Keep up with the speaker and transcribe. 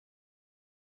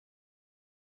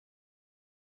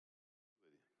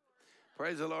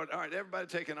Praise the Lord. All right, everybody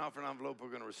take an offering envelope. We're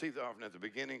going to receive the offering at the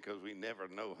beginning because we never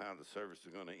know how the service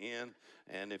is going to end.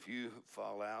 And if you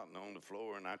fall out and on the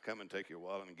floor and I come and take your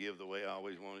wallet and give the way I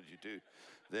always wanted you to,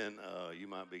 then you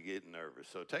might be getting nervous.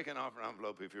 So take an offering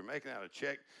envelope. If you're making out a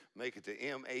check, make it to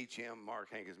MHM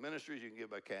Mark Hankins Ministries. You can give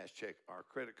by cash, check, or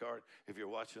credit card. If you're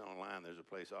watching online, there's a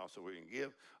place also where you can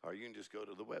give, or you can just go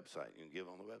to the website. You can give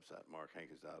on the website,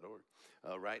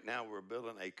 markhankins.org. Right now, we're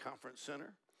building a conference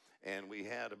center. And we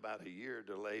had about a year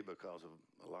delay because of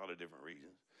a lot of different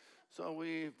reasons. So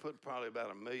we put probably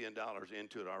about $1 million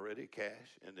into it already,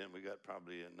 cash, and then we got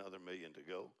probably another $1 million to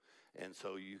go. And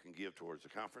so you can give towards the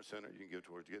conference center, you can give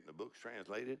towards getting the books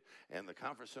translated, and the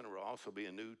conference center will also be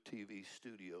a new TV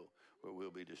studio where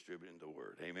we'll be distributing the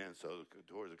word. Amen. So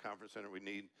towards the conference center, we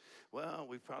need, well,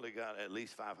 we've probably got at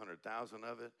least 500,000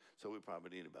 of it, so we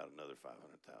probably need about another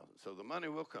 500,000. So the money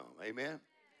will come. Amen.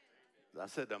 I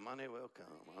said the money will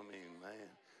come. I mean,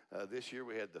 man, this year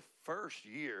we had the first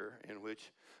year in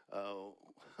which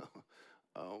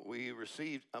we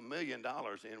received $1 million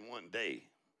in one day.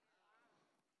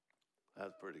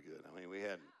 That's pretty good. I mean, we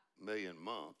had $1 million a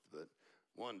month, but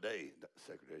one day, the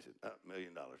secretary said, $1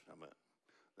 million. I mean,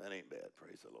 that ain't bad.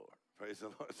 Praise the Lord. Praise the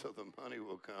Lord. So the money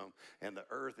will come, and the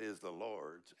earth is the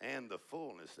Lord's and the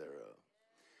fullness thereof.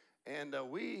 And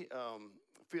we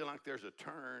feel like there's a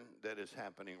turn that is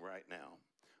happening right now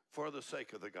for the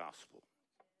sake of the gospel.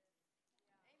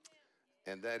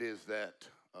 Amen. And that is that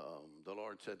the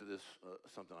Lord said to this,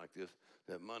 something like this,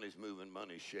 that money's moving,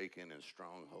 money's shaking, and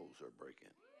strongholds are breaking.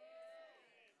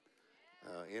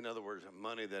 In other words,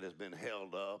 money that has been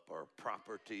held up, or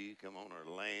property, come on, or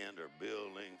land, or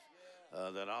buildings,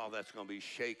 that all that's going to be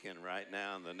shaken right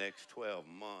now in the next 12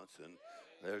 months. And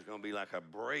there's going to be like a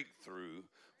breakthrough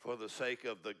for the sake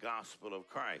of the gospel of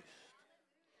Christ.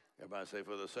 Everybody say,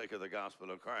 for the sake of the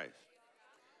gospel of Christ.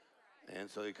 And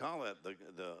so they call it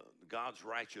the God's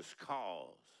righteous cause.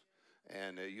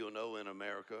 And you'll know in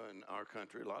America and our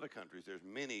country, a lot of countries, there's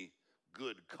many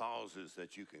good causes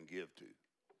that you can give to.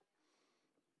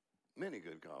 Many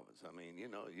good causes. I mean, you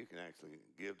know, you can actually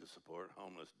give to support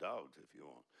homeless dogs if you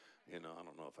want. You know, I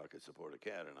don't know if I could support a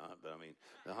cat or not, but I mean,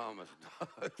 the homeless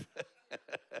dogs,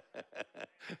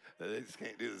 they just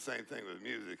can't do the same thing with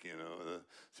music, you know.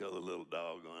 Show the little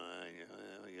dog going,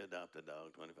 you adopt a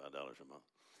dog, $25 a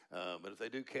month. But if they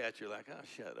do cats, you're like, oh,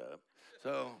 shut up.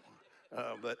 So,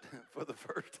 but for the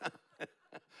first time,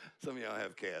 some of y'all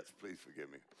have cats, please forgive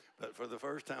me. But for the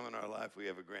first time in our life, we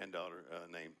have a granddaughter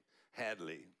named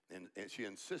Hadley, and she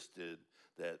insisted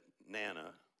that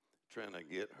Nana trying to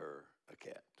get her a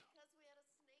cat. Because we had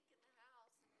a snake in the house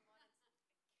and we wanted a cat to kill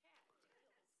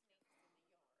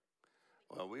the snakes in the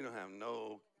yard. Well, we don't have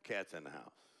no cats in the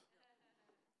house,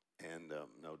 and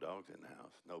no dogs in the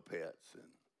house, no pets,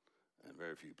 and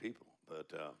very few people. But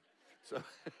so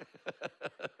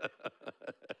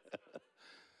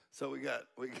so we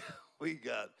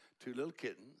got two little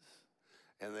kittens,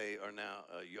 and they are now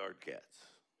yard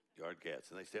cats. Yard cats,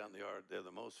 and they stay out in the yard. They're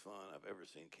the most fun I've ever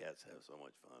seen. Cats have so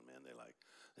much fun, man.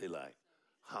 They like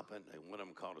hopping. And one of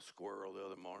them caught a squirrel the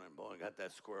other morning. Boy, got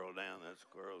that squirrel down. That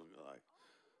squirrel's like,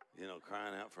 you know,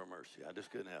 crying out for mercy. I just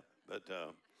couldn't help it.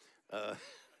 But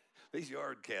these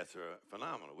yard cats are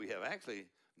phenomenal. We have actually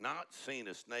not seen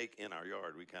a snake in our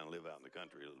yard. We kind of live out in the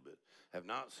country a little bit. Have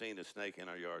not seen a snake in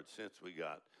our yard since we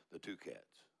got the two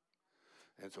cats.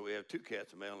 And so we have two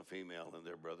cats, a male and a female, and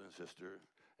they're brother and sister.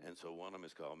 And so one of them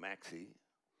is called Maxie,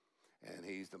 and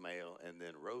he's the male, and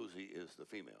then Rosie is the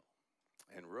female.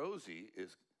 And Rosie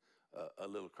is a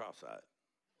little cross-eyed.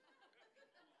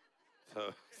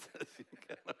 So she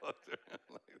kind of walks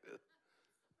around like this.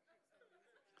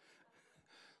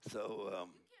 So,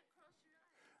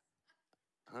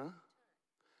 huh?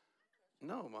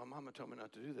 No, my mama told me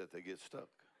not to do that. They get stuck.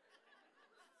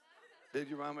 Did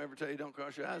your mama ever tell you don't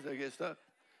cross your eyes? They get stuck.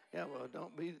 Yeah, well,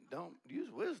 don't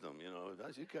use wisdom, you know.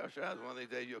 As you cross your eyes, one of these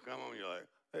days you'll come home and you're like,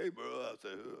 hey, bro, I'll say,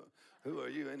 who are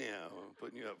you anyhow? I'm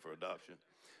putting you up for adoption.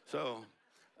 So,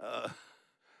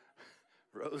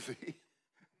 Rosie,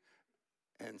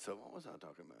 and so what was I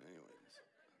talking about anyways?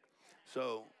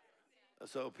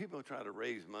 So people try to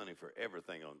raise money for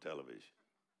everything on television.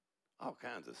 All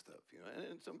kinds of stuff, you know,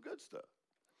 and some good stuff.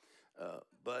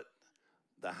 But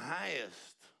the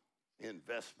highest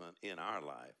investment in our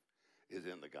life is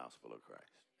in the gospel of Christ.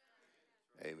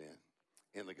 Amen.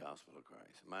 In the gospel of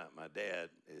Christ. My dad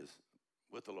is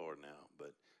with the Lord now,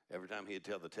 but every time he'd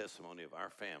tell the testimony of our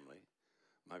family,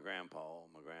 my grandpa,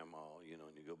 my grandma, you know,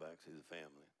 and you go back to the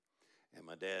family, and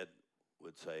my dad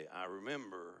would say, I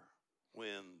remember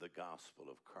when the gospel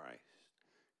of Christ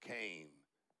came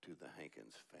to the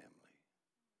Hankins family.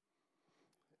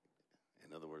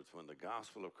 In other words, words, when the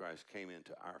gospel of Christ came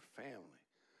into our family,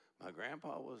 my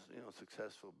grandpa was, a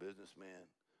successful businessman,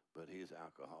 but he's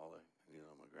alcoholic.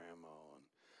 My grandma, and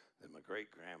then my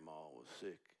great-grandma was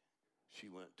sick. She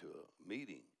went to a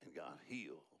meeting and got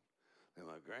healed. Then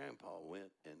my grandpa went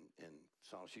and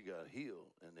saw she got healed,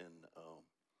 and then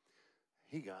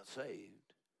he got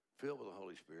saved, filled with the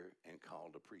Holy Spirit, and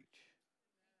called to preach.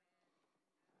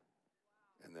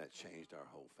 And that changed our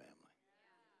whole family.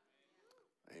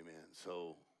 Amen.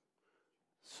 So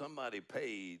somebody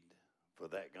paid for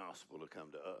that gospel to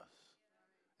come to us.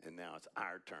 And now it's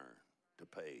our turn to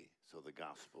pay so the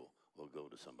gospel will go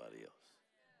to somebody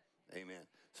else. Amen.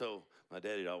 So my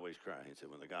daddy'd always cry. He said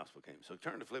when the gospel came. So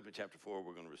turn to Philippians chapter 4.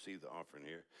 We're going to receive the offering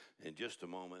here in just a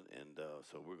moment. And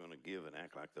so we're going to give and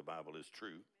act like the Bible is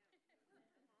true.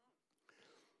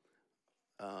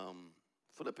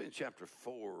 Philippians chapter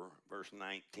 4, verse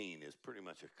 19 is pretty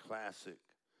much a classic,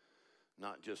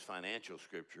 not just financial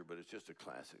scripture, but it's just a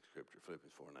classic scripture,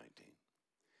 Philippians 4:19.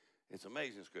 It's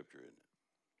amazing scripture, isn't it?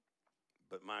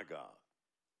 But my God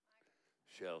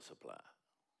shall supply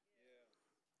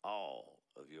all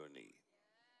of your need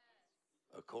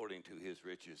according to his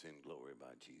riches in glory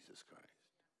by Jesus Christ.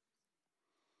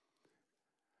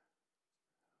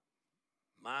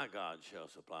 My God shall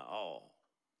supply all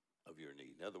of your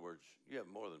need. In other words, you have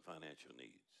more than financial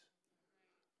needs.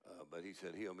 But he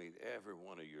said he'll meet every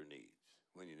one of your needs.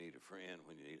 When you need a friend,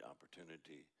 when you need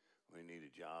opportunity, when you need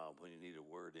a job, when you need a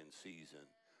word in season,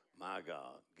 my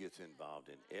God gets involved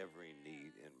in every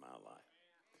need in my life.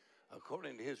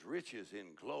 According to his riches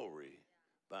in glory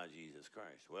by Jesus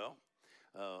Christ. Well,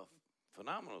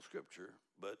 phenomenal scripture,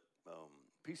 but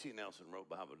P.C. Nelson wrote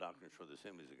Bible Doctrines for the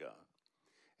Assemblies of God.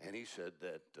 And he said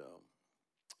that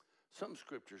some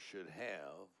scriptures should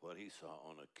have what he saw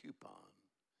on a coupon.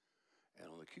 And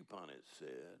on the coupon it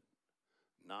said,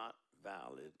 not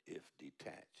valid if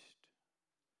detached.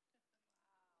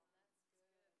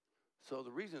 So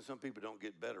the reason some people don't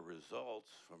get better results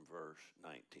from verse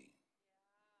 19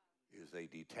 is they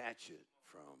detach it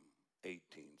from 18,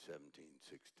 17,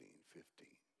 16, 15.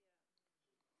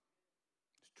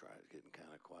 Let's try it. It's getting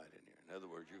kind of quiet in here. In other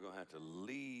words, you're going to have to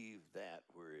leave that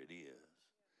where it is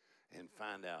and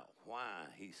find out why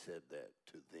he said that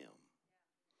to them.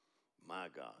 My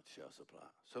God shall supply.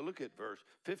 So look at verse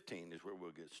 15 is where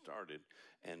we'll get started.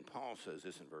 And Paul says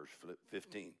this in verse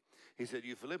 15. He said,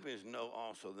 you Philippians know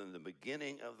also that in the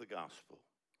beginning of the gospel,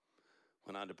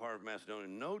 when I departed from Macedonia,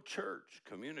 no church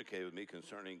communicated with me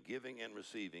concerning giving and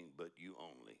receiving, but you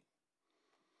only.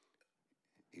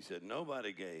 He said,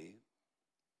 nobody gave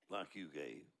like you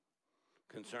gave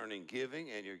concerning giving,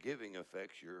 and your giving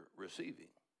affects your receiving.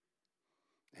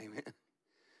 Amen.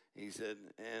 He said,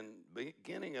 and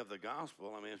beginning of the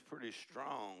gospel, it's a pretty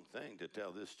strong thing to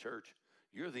tell this church,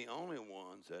 you're the only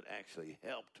ones that actually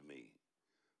helped me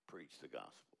preach the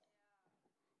gospel.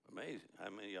 Amazing. How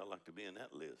many of y'all like to be in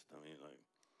that list?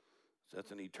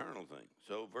 That's an eternal thing.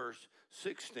 So verse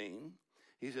 16,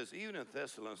 he says, even in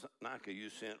Thessalonica you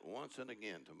sent once and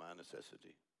again to my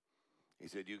necessity. He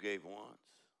said, you gave once,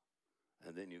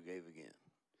 and then you gave again.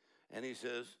 And he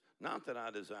says, not that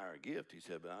I desire a gift, he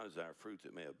said, but I desire fruits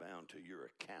that may abound to your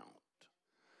account.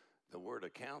 The word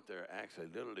account there actually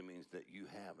literally means that you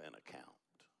have an account.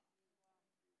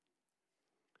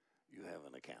 You have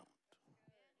an account.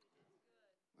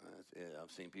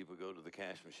 I've seen people go to the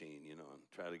cash machine, and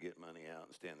try to get money out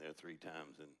and stand there 3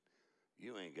 times, and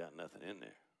you ain't got nothing in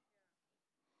there.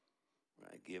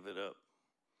 Right? Give it up.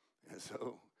 And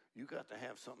so you got to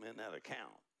have something in that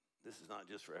account. This is not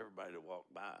just for everybody to walk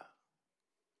by,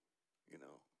 and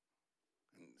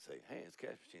say, hey, it's a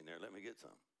cash machine there, let me get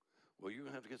some. Well, you're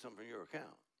going to have to get something from your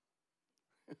account.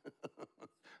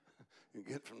 You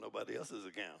get from nobody else's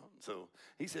account. So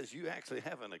he says you actually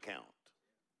have an account.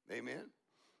 Amen?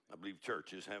 I believe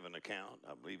churches have an account.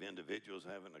 I believe individuals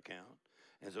have an account.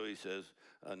 And so he says,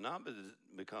 not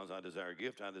because I desire a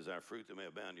gift, I desire fruit that may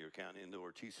abound to your account. In other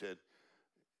words, he said,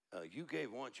 you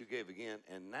gave once, you gave again,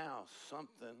 and now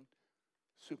something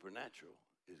supernatural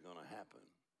is going to happen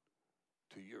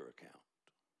to your account.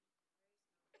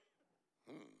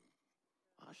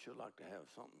 I sure like to have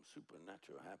something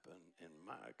supernatural happen in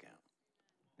my account.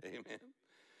 Amen.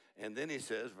 And then he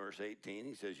says, verse 18,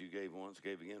 he says, you gave once,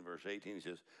 gave again. Verse 18, he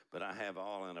says, but I have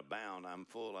all and abound. I'm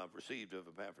full. I've received of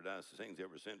Epaphroditus the things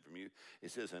that were sent from you.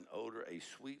 It says, an odor, a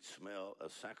sweet smell, a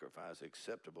sacrifice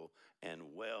acceptable and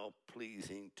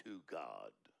well-pleasing to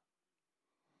God.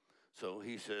 So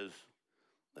he says,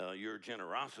 your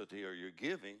generosity or your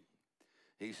giving,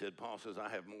 he said, Paul says, I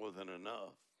have more than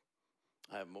enough.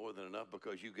 I have more than enough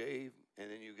because you gave,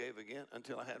 and then you gave again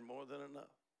until I had more than enough.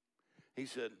 He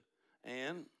said,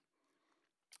 and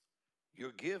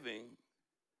Your giving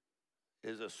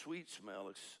is a sweet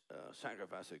smell,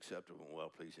 sacrifice acceptable and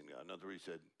well-pleasing to God. In other words,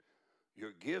 he said,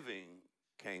 your giving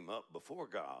came up before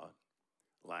God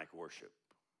like worship.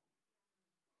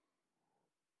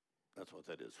 That's what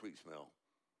that is, sweet smell.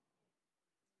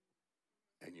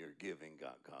 And your giving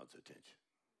got God's attention.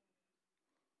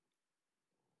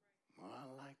 Well,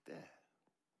 I like that.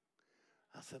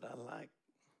 I said, I like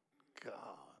God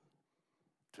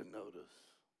to notice.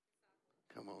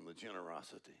 Come on, the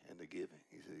generosity and the giving.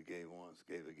 He said he gave once,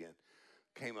 gave again.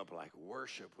 Came up like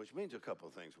worship, which means a couple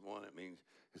of things. One, it means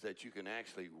is that you can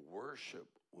actually worship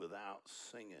without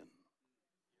singing.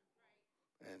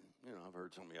 And, you know, I've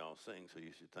heard some of y'all sing, so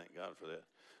you should thank God for that.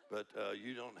 But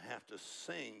you don't have to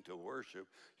sing to worship.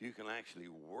 You can actually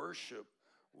worship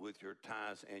with your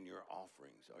tithes and your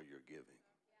offerings or your giving.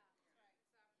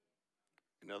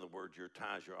 In other words, your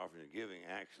tithes, your offering, your giving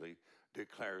actually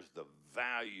declares the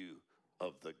value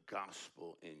of the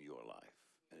gospel in your life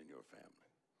and in your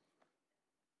family.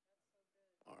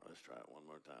 All right, let's try it one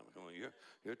more time. Come on,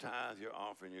 your tithe, your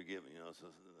offering, your giving. You know,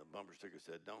 so the bumper sticker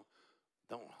said, don't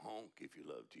honk if you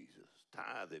love Jesus.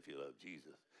 Tithe if you love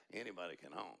Jesus. Anybody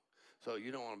can honk. So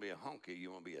you don't want to be a honky,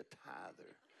 you want to be a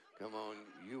tither. Come on,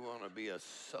 you want to be a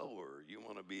sower. You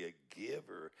want to be a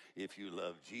giver if you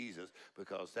love Jesus,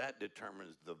 because that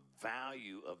determines the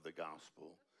value of the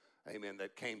gospel. Amen,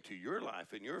 that came to your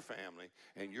life and your family,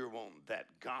 and you're wanting that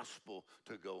gospel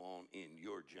to go on in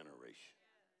your generation.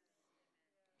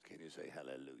 Can you say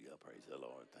hallelujah? Praise the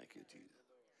Lord. Thank you,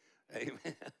 Jesus.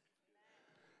 Amen.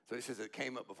 So he says it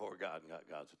came up before God and got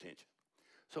God's attention.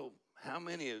 So how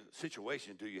many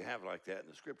situations do you have like that in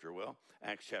the scripture? Well,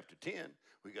 Acts chapter 10,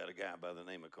 we got a guy by the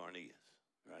name of Cornelius,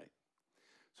 right?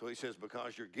 So he says,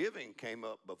 because your giving came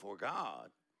up before God,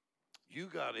 you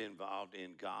got involved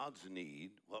in God's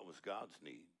need. What was God's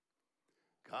need?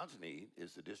 God's need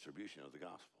is the distribution of the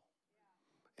gospel.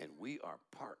 And we are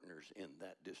partners in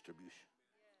that distribution.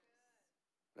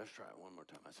 Let's try it one more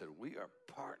time. I said, we are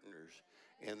partners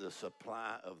in the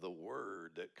supply of the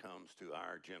word that comes to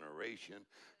our generation,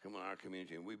 come on, our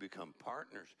community, and we become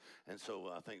partners. And so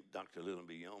I think Dr. Lillian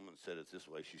B. Yeoman said it this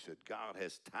way. She said, God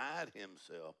has tied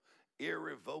himself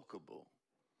irrevocable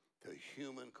to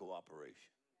human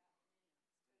cooperation.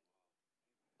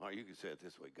 Or you could say it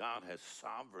this way. God has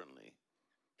sovereignly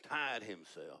tied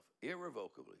himself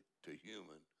irrevocably to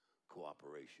human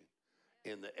cooperation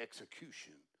in the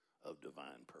execution of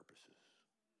divine purposes.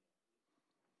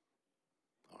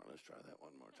 All right, let's try that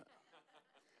one more time.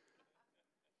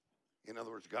 In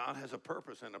other words, God has a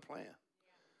purpose and a plan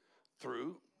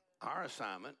through our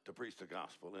assignment to preach the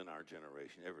gospel in our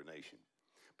generation, every nation.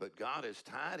 But God has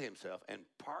tied himself and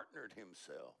partnered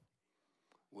himself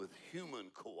with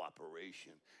human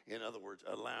cooperation. In other words,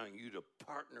 allowing you to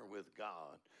partner with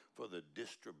God for the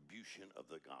distribution of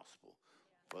the gospel,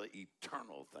 for the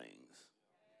eternal things.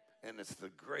 And it's the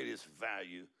greatest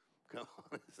value, come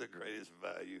on, it's the greatest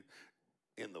value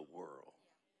in the world.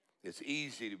 It's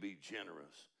easy to be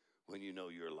generous when you know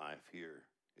your life here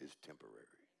is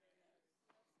temporary.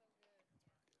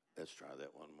 Let's try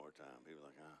that one more time. People are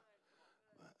like,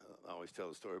 I always tell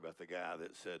the story about the guy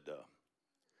that said,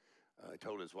 he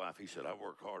told his wife, he said, I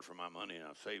work hard for my money and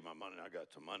I've saved my money and I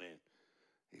got some money.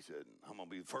 He said, I'm going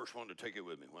to be the first one to take it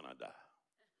with me when I die.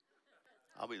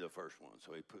 I'll be the first one.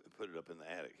 So he put it up in the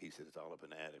attic. He said, it's all up in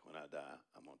the attic. When I die,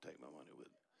 I'm going to take my money with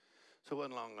me. So it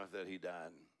wasn't long after that he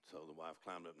died. And so the wife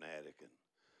climbed up in the attic and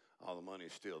all the money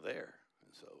is still there.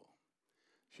 And so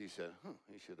she said,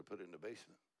 he should have put it in the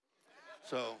basement.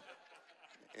 So,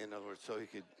 in other words, so he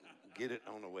could get it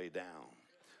on the way down.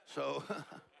 So,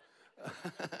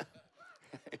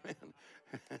 amen.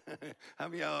 How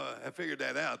many of y'all have figured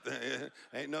that out?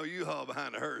 Ain't no U-Haul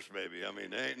behind the hearse, baby. I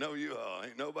mean, there ain't no U-Haul.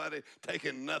 Ain't nobody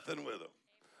taking nothing with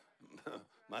them.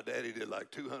 My daddy did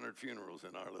like 200 funerals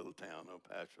in our little town, no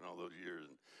pastor in all those years.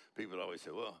 And people would always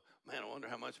say, well, man, I wonder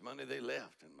how much money they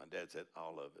left. And my dad said,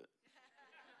 all of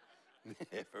it.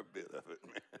 Every bit of it,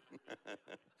 man.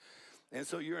 And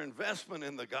so your investment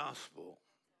in the gospel,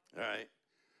 all right?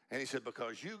 And he said,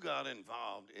 because you got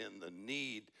involved in the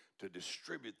need to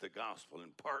distribute the gospel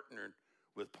and partnered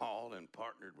with Paul and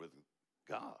partnered with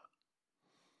God.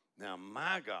 Now,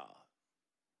 my God,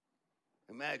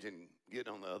 imagine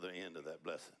getting on the other end of that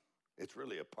blessing. It's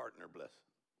really a partner blessing.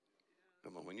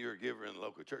 Come on, when you're a giver in the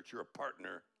local church, you're a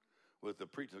partner with the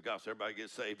preaching of the gospel. Everybody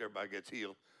gets saved, everybody gets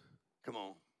healed. Come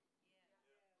on.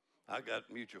 I got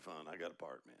mutual fund, I got a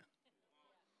part, man.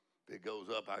 If it goes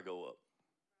up, I go up.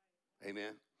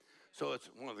 Amen. So it's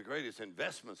one of the greatest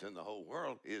investments in the whole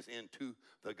world is into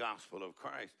the gospel of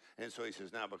Christ. And so he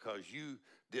says, now because you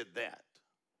did that,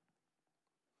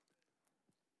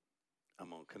 I'm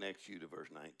going to connect you to verse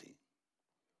 19.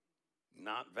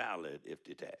 Not valid if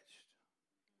detached.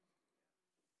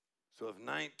 So if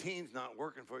 19's not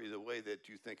working for you the way that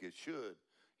you think it should,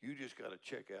 you just got to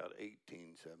check out 18,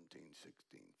 17,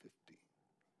 16, 15.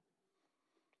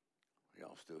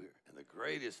 Y'all still here? And the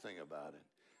greatest thing about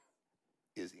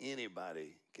it is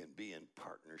anybody can be in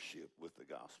partnership with the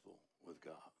gospel, with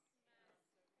God.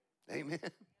 Amen.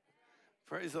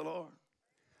 Praise the Lord.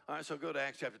 All right, so go to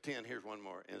Acts chapter 10. Here's one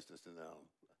more instance, and then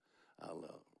I'll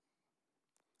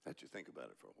let you think about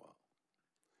it for a while.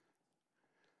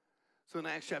 So in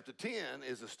Acts chapter 10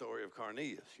 is the story of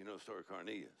Cornelius. You know the story of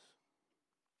Cornelius.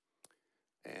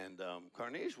 And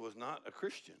Cornelius was not a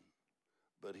Christian,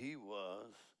 but he was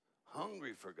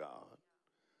hungry for God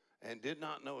and did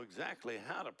not know exactly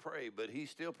how to pray, but he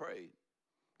still prayed.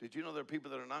 Did you know there are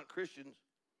people that are not Christians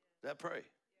that pray?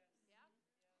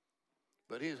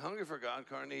 But he was hungry for God,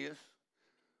 Cornelius.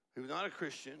 He was not a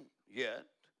Christian yet,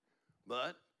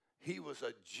 but he was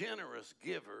a generous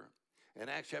giver. And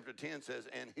Acts chapter 10 says,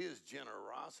 and his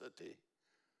generosity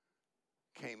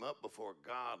came up before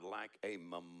God like a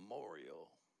memorial.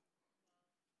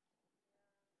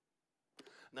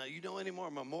 Now, you know any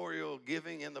more memorial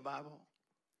giving in the Bible?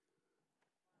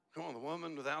 Come on, the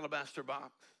woman with the alabaster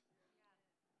box.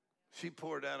 She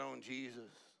poured that on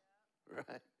Jesus,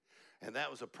 right? And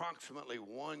that was approximately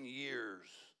 1 year's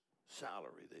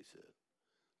salary, they said.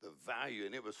 The value,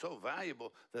 and it was so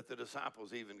valuable that the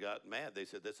disciples even got mad. They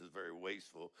said, this is very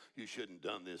wasteful. You shouldn't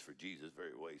have done this for Jesus,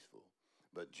 very wasteful.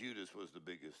 But Judas was the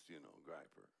biggest,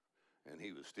 griper, and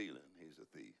he was stealing. He's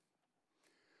a thief.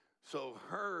 So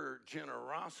her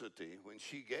generosity when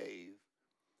she gave,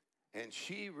 and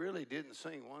she really didn't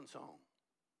sing one song.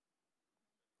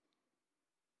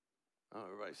 Oh,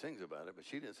 everybody sings about it, but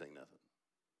she didn't sing nothing.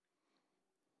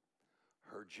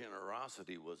 Her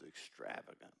generosity was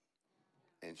extravagant,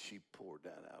 and she poured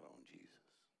that out on Jesus.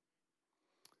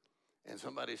 And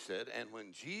somebody said, and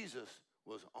when Jesus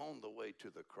was on the way to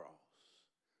the cross,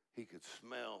 he could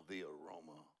smell the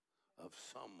aroma of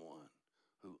someone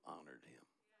who honored him.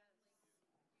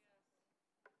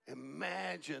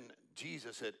 Imagine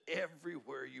Jesus said,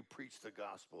 everywhere you preach the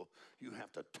gospel, you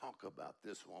have to talk about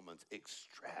this woman's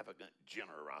extravagant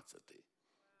generosity.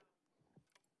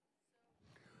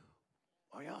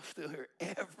 Are y'all still here?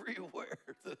 Everywhere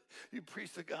that you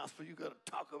preach the gospel, you got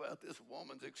to talk about this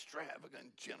woman's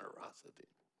extravagant generosity.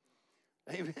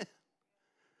 Amen.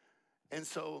 And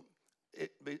so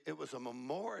it was a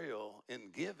memorial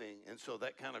in giving, and so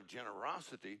that kind of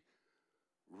generosity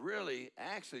really,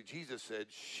 actually, Jesus said,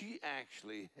 she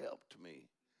actually helped me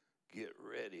get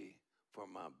ready for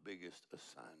my biggest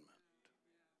assignment.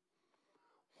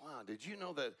 Wow, did you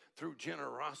know that through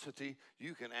generosity,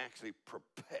 you can actually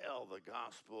propel the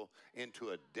gospel into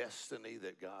a destiny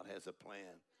that God has a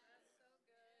plan?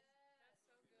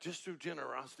 Just through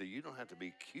generosity. You don't have to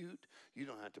be cute. You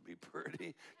don't have to be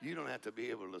pretty. You don't have to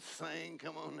be able to sing,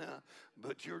 come on now,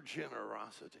 but your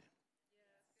generosity.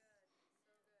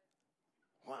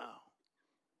 Wow.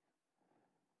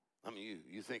 I mean,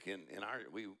 you think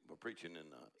we were preaching in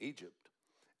Egypt.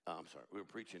 We were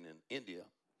preaching in India,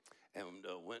 and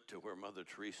went to where Mother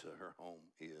Teresa, her home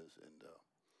is, and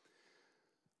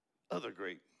other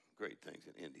great things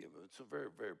in India. But it's a very,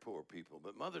 very poor people.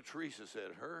 But Mother Teresa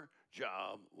said her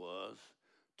job was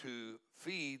to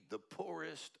feed the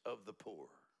poorest of the poor.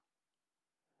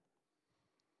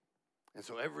 And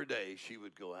so every day she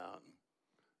would go out and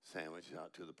sandwich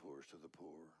out to the poorest of the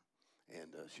poor.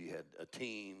 And she had a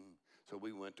team. So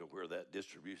we went to where that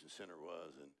distribution center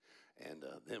was. And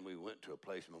then we went to a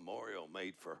place, memorial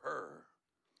made for her.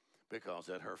 Because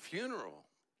at her funeral,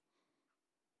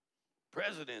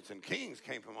 presidents and kings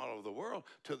came from all over the world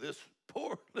to this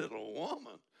poor little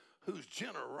woman whose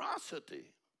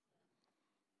generosity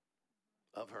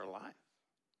of her life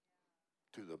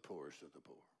to the poorest of the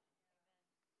poor.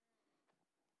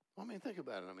 I mean, think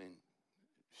about it. I mean,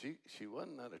 she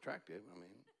wasn't that attractive. I mean,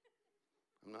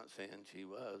 I'm not saying she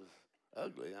was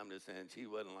ugly. I'm just saying she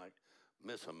wasn't like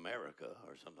Miss America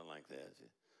or something like that.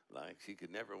 She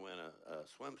could never win a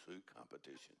swimsuit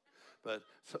competition. But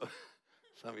so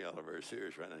some of y'all are very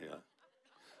serious right now.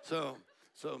 So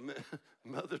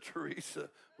Mother Teresa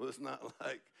was not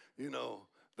like,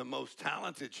 the most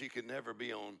talented. She could never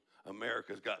be on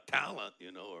America's Got Talent,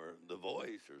 or The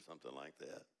Voice or something like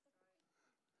that.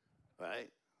 Right?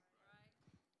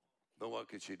 But what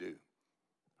could she do?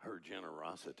 Her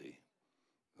generosity.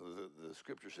 The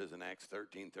scripture says in Acts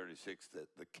 13:36 that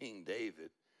the King David,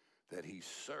 that he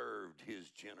served his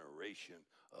generation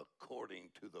according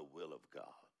to the will of God.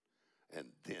 And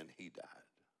then he died.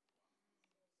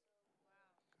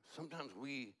 Sometimes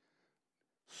we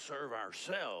serve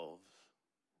ourselves.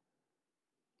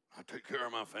 I take care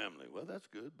of my family. Well, that's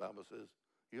good. The Bible says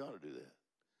you ought to do that.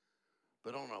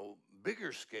 But on a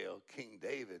bigger scale, King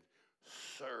David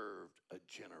served a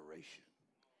generation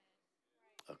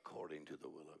according to the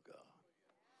will of God.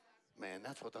 Man,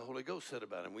 that's what the Holy Ghost said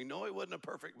about him. We know he wasn't a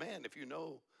perfect man if you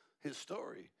know his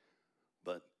story,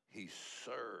 but he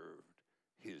served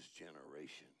his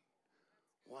generation.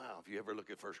 Wow, if you ever look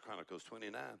at 1 Chronicles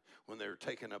 29, when they were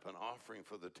taking up an offering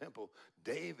for the temple,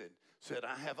 David said,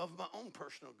 I have of my own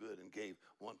personal good, and gave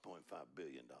 $1.5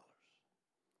 billion.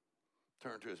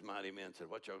 Turned to his mighty men and said,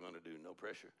 what y'all going to do? No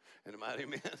pressure. And the mighty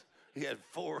men, he had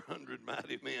 400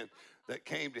 mighty men that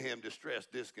came to him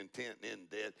distressed, discontent, and in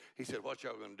debt. He said, what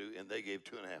y'all going to do? And they gave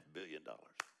 $2.5 billion.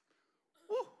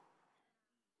 Woo!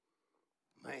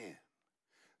 Man,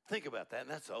 think about that. And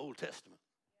that's the Old Testament.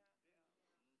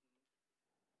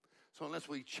 So unless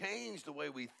we change the way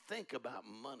we think about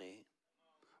money,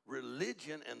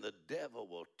 religion and the devil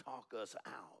will talk us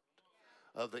out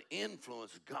of the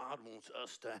influence God wants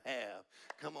us to have.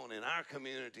 Come on, in our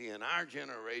community, in our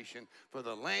generation, for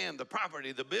the land, the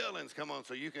property, the buildings, come on,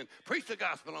 so you can preach the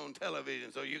gospel on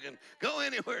television, so you can go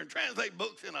anywhere and translate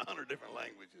books in 100 different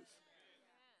languages.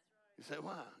 You say,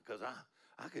 why? Because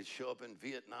I could show up in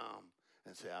Vietnam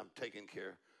and say, I'm taking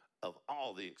care of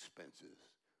all the expenses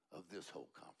of this whole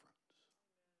conference.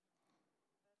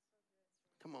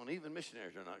 Come on, even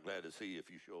missionaries are not glad to see you if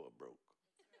you show up broke.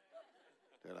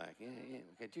 They're like, yeah,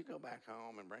 could you go back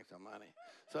home and bring some money?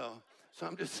 So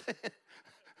I'm just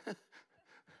saying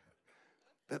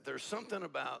that there's something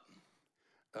about,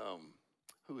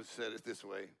 who has said it this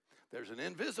way, there's an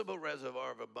invisible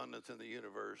reservoir of abundance in the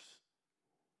universe.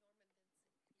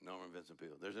 Norman Vincent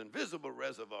Peale. There's an invisible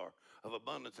reservoir of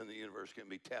abundance in the universe can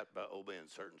be tapped by obeying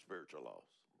certain spiritual laws.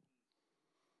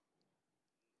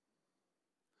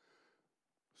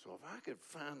 So if I could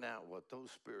find out what those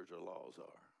spiritual laws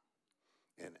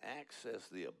are and access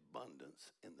the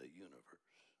abundance in the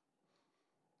universe,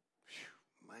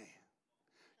 whew, man,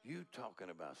 you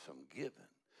talking about some giving.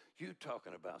 You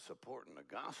talking about supporting the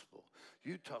gospel.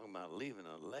 You talking about leaving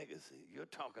a legacy. You're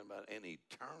talking about an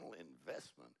eternal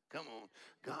investment. Come on.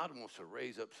 God wants to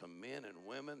raise up some men and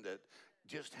women that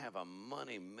just have a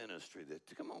money ministry. That,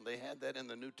 come on, they had that in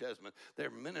the New Testament. Their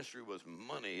ministry was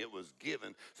money. It was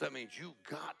given. So that means you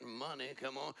got money.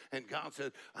 Come on. And God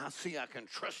said, I can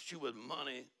trust you with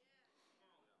money.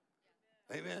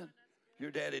 Amen. Your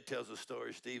daddy tells a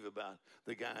story, Steve, about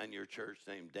the guy in your church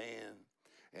named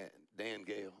Dan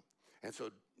Gale. And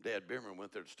so Dad Bimmer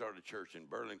went there to start a church in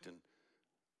Burlington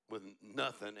with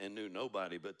nothing and knew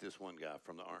nobody but this one guy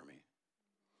from the Army.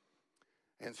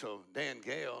 And so Dan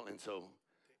Gale,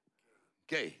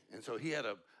 Gay. And so he had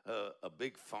a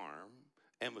big farm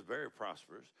and was very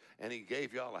prosperous. And he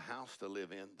gave y'all a house to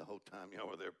live in the whole time y'all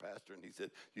were there, Pastor. And he said,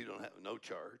 you don't have no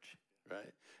charge,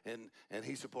 right? And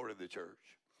he supported the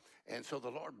church. And so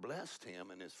the Lord blessed him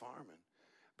in his farming.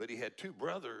 But he had two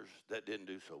brothers that didn't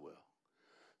do so well.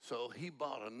 So he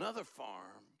bought another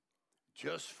farm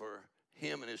just for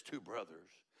him and his two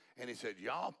brothers. And he said,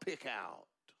 y'all pick out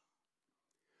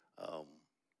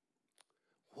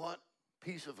what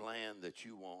piece of land that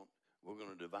you want. We're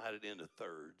going to divide it into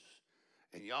thirds.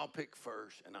 And y'all pick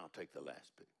first, and I'll take the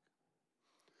last pick.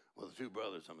 Well, the two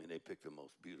brothers, they picked the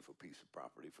most beautiful piece of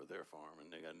property for their farm,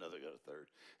 and they got a third.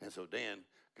 And so Dan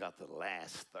got the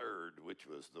last third, which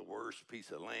was the worst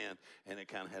piece of land, and it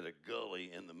kind of had a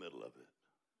gully in the middle of it.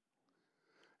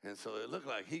 And so it looked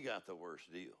like he got the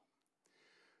worst deal.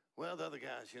 Well, the other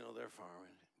guys, they're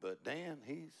farming. But Dan,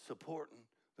 he's supporting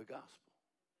the gospel.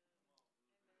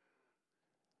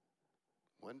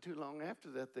 Wasn't too long after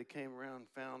that, they came around and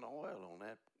found oil on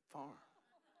that farm.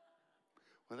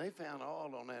 When they found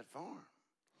oil on that farm,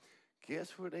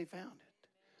 guess where they found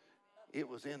it? It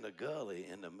was in the gully,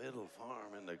 in the middle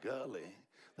farm, in the gully.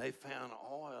 They found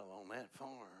oil on that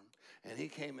farm. And he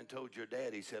came and told your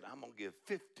dad, he said, I'm going to give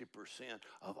 50%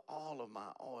 of all of my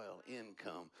oil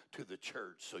income to the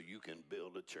church so you can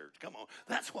build a church. Come on.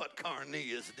 That's what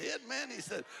Cornelius did, man. He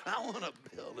said, I want to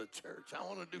build a church. I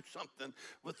want to do something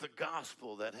with the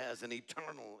gospel that has an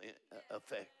eternal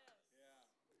effect.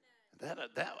 That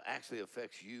actually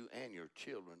affects you and your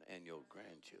children and your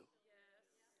grandchildren.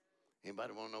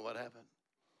 Anybody want to know what happened?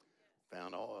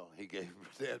 Found oil. He gave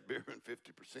Dad Bierman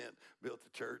 50%, built the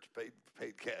church,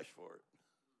 paid cash for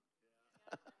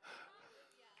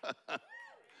it.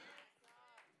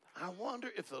 I wonder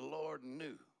if the Lord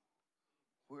knew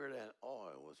where that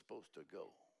oil was supposed to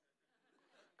go.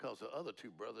 Because the other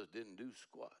two brothers didn't do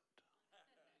squat.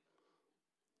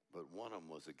 But one of them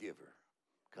was a giver.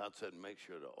 God said, make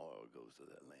sure the oil goes to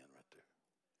that land right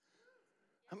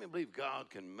there. How many believe God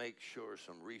can make sure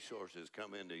some resources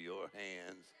come into your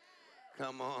hands?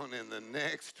 Come on, in the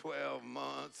next 12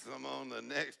 months. Come on, the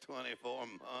next 24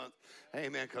 months.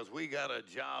 Amen, because we got a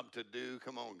job to do.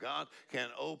 Come on, God can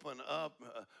open up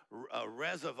a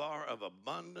reservoir of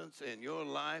abundance in your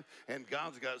life, and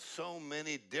God's got so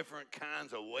many different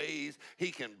kinds of ways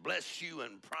He can bless you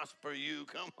and prosper you.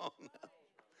 Come on now.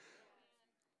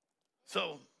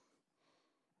 So,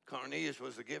 Cornelius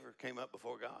was the giver, came up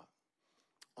before God.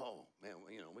 Oh, man,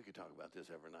 we could talk about this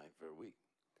every night for a week.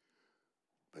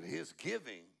 But his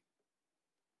giving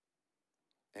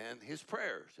and his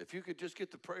prayers, if you could just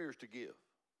get the prayers to give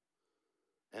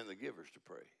and the givers to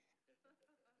pray.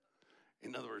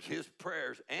 In other words, his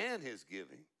prayers and his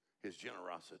giving, his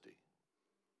generosity,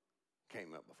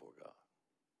 came up before God.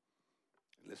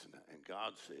 And listen, and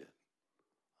God said,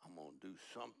 I'm going to do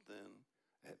something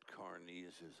at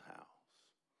Cornelius' house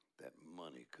that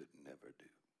money could never do.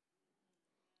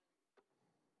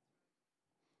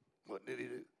 What did he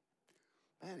do?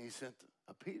 Man, he sent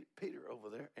Peter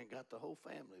over there and got the whole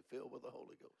family filled with the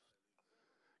Holy Ghost.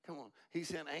 Come on. He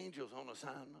sent angels on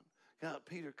assignment. Got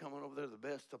Peter coming over there, the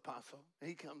best apostle.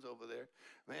 He comes over there.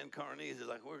 Man, Cornelius is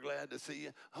like, we're glad to see you.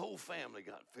 Whole family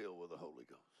got filled with the Holy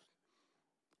Ghost.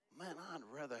 Man, I'd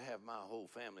rather have my whole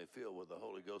family filled with the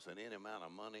Holy Ghost than any amount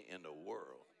of money in the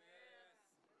world.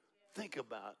 Think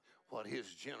about what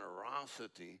his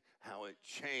generosity, how it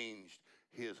changed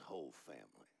his whole family.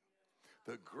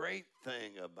 The great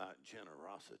thing about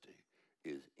generosity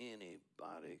is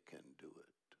anybody can do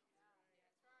it.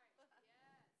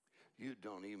 You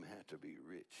don't even have to be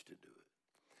rich to do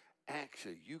it.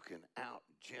 Actually, you can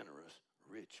out-generous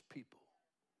rich people.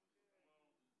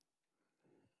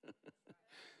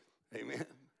 Amen.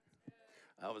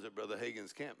 I was at Brother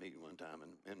Hankins' camp meeting one time,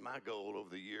 and my goal over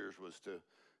the years was to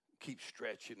keep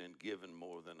stretching and giving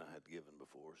more than I had given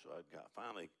before. So I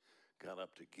finally got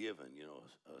up to giving,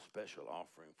 a special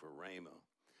offering for Rhema.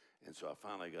 And so I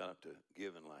finally got up to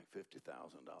giving like $50,000.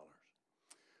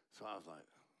 So I was like,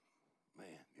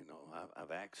 man,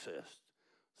 I've accessed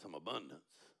some abundance.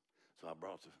 So I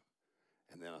brought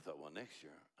and then I thought, well, next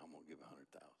year I'm going to give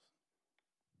 100,000.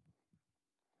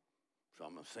 So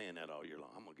I'm saying that all year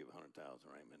long. I'm going to give 100,000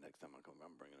 Rhema. Next time I come,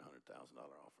 I'm bringing a $100,000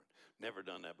 offering. Never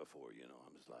done that before,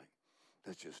 I'm just like,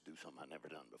 let's just do something I've never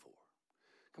done before.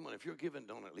 Come on, if you're giving,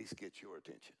 don't at least get your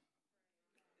attention.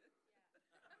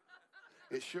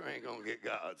 It sure ain't going to get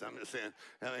God's. I'm just saying,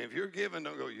 if you're giving,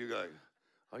 don't go, you go,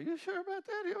 are you sure about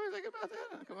that? You always think about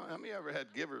that? Come on, how many ever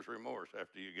had giver's remorse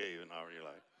after you gave and all your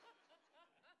life?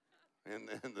 And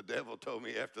then the devil told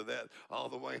me after that, all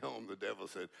the way home, the devil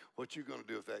said, what you going to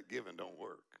do if that giving don't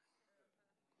work?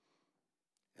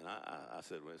 And I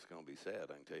said, well, it's going to be sad,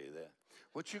 I can tell you that.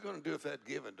 What you going to do if that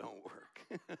giving don't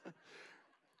work?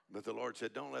 But the Lord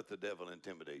said, don't let the devil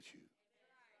intimidate you.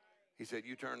 He said,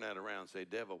 you turn that around and say,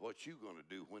 devil, what you going to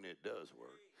do when it does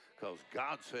work? Because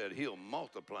God said he'll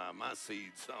multiply my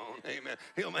seed sown. Amen.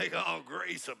 He'll make all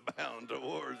grace abound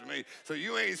towards me. So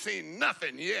you ain't seen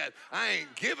nothing yet. I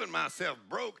ain't giving myself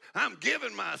broke. I'm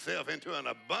giving myself into an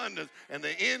abundance and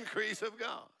the increase of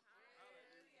God.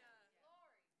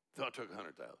 So I took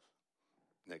 100,000.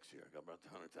 Next year, I got about the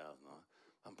 100,000 on.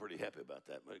 I'm pretty happy about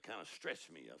that, but it kind of stretched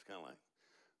me. I was kind of like,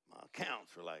 my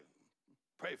accounts were like,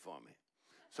 pray for me.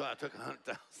 So I took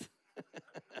 100,000.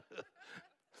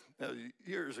 That was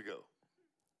years ago.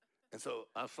 And so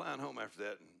I was flying home after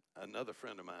that, and another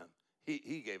friend of mine,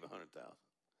 he gave 100,000.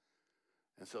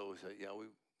 And so we said, yeah, we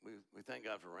thank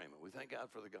God for Rhema. We thank God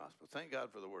for the gospel. Thank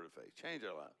God for the word of faith. Change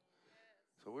our lives.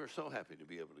 Yes. So we're so happy to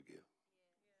be able to give.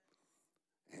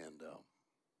 Yes. And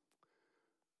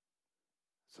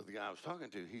so the guy I was talking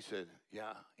to, he said,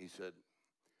 yeah, he said,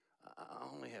 I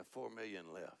only have $4 million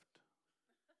left.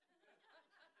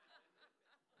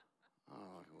 I'm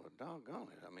like, well, doggone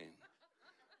it. I mean,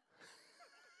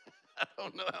 I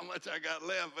don't know how much I got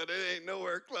left, but it ain't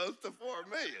nowhere close to $4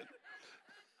 million.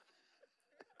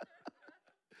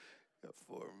 Got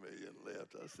 $4 million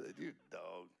left. I said, you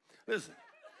dog. Listen,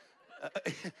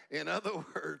 in other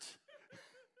words,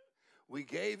 we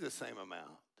gave the same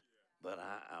amount, but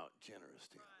I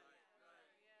out-generoused him.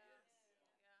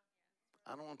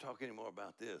 I don't want to talk any more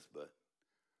about this, but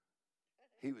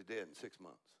he was dead in 6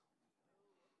 months.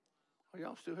 Are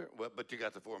y'all still here? Well, but you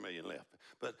got the $4 million left.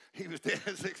 But he was dead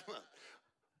in 6 months.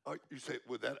 Or you say,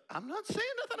 with that, I'm not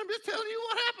saying nothing. I'm just telling you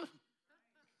what happened.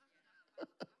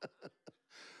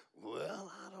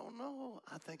 Well, I don't know.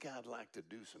 I think I'd like to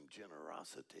do some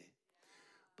generosity.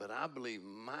 But I believe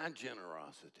my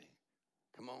generosity,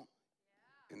 come on.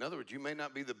 In other words, you may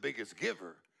not be the biggest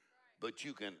giver, but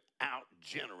you can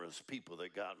out-generous people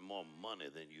that got more money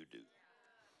than you do.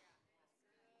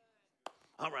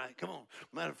 All right, come on.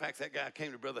 Matter of fact, that guy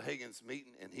came to Brother Hankins'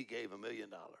 meeting and he gave $1 million.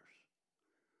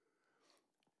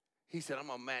 He said, I'm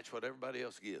going to match what everybody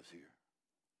else gives here.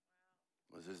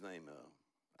 What's his name?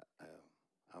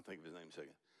 I'll think of his name in a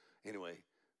second. Anyway,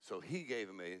 so he gave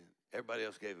 $1 million. Everybody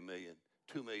else gave $1 million,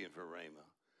 $2 million for Rhema.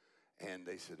 And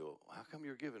they said, well, how come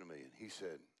you're giving $1 million? He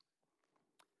said,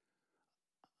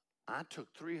 I took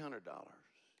 $300,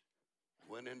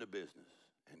 went into business,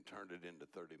 and turned it into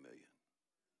 $30 million.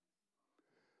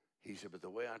 He said, but the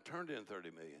way I turned it into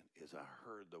 $30 million is I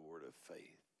heard the word of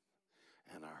faith,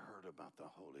 and I heard about the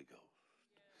Holy Ghost.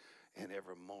 And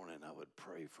every morning I would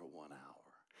pray for 1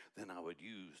 hour. Then I would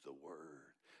use the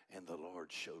word, and the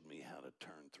Lord showed me how to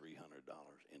turn $300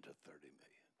 into $30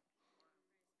 million.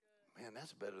 Man,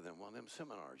 that's better than one of them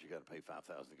seminars you got to pay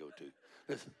 $5,000 to go to.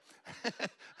 Listen,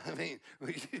 I mean,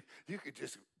 you could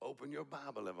just open your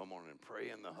Bible every morning and pray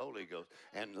in the Holy Ghost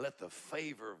and let the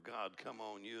favor of God come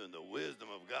on you and the wisdom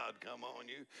of God come on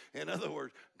you. In other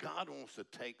words, God wants to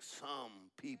take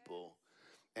some people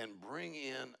and bring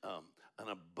in an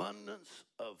abundance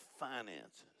of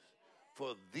finances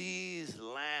for these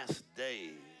last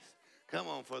days. Come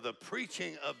on, for the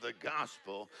preaching of the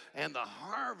gospel, and the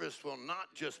harvest will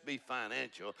not just be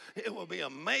financial. It will be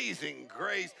amazing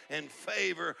grace and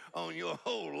favor on your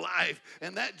whole life,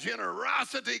 and that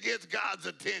generosity gets God's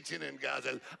attention, and God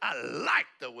says, I like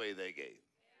the way they gave.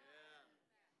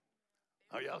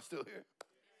 Are y'all still here?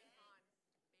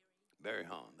 Barry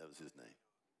Hahn, that was his name.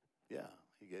 Yeah,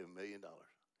 he gave $1 million.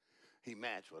 He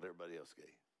matched what everybody else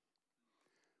gave.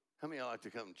 How many of y'all like to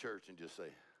come to church and just say,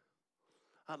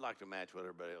 I'd like to match what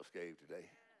everybody else gave today?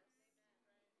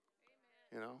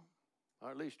 You know, or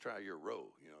at least try your row,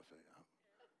 you know, say,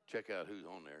 check out who's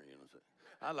on there, you know, say,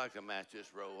 I'd like to match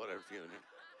this row, whatever's giving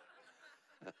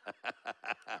it.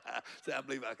 Say, I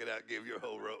believe I could outgive your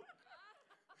whole row.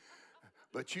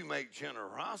 But you make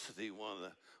generosity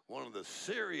one of the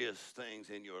serious things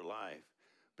in your life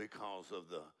because of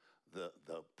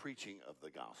the preaching of the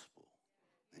gospel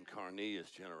and Cornelius'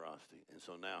 generosity. And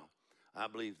so now, I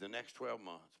believe the next 12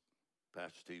 months,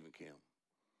 Pastor Steve and Kim,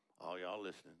 all y'all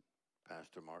listening,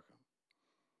 Pastor Markham,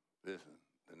 listen,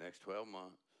 the next 12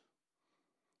 months,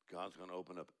 God's going to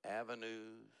open up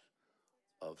avenues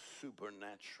of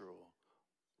supernatural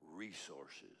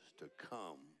resources to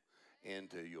come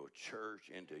into your church,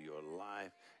 into your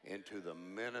life, into the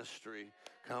ministry.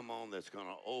 Come on, that's going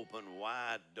to open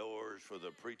wide doors for the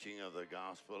preaching of the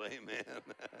gospel. Amen.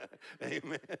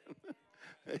 Amen.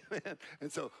 Amen.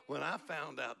 And so when I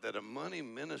found out that a money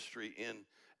ministry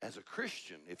as a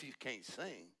Christian, if you can't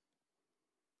sing,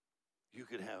 you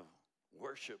could have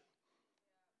worship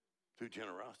through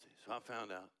generosity. So I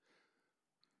found out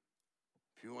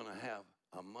if you want to have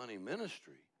a money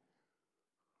ministry,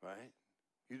 right,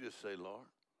 you just say, Lord,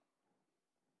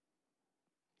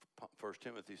 1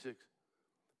 Timothy 6,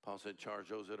 Paul said, charge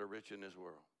those that are rich in this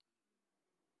world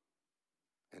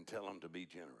and tell them to be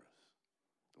generous.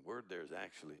 The word there is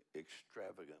actually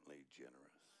extravagantly generous.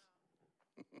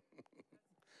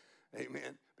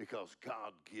 Amen. Because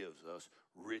God gives us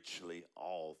richly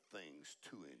all things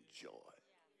to enjoy.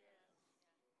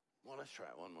 Well, let's try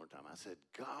it one more time. I said,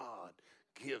 God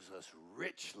gives us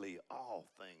richly all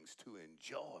things to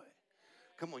enjoy.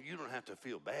 Come on, you don't have to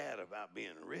feel bad about being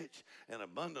rich and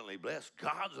abundantly blessed.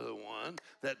 God's the one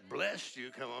that blessed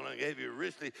you, come on, and gave you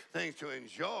richly things to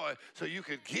enjoy so you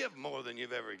could give more than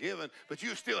you've ever given, but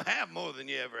you still have more than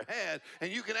you ever had,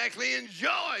 and you can actually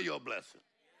enjoy your blessing.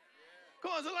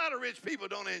 Because a lot of rich people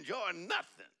don't enjoy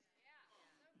nothing.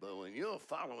 But when you're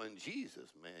following Jesus,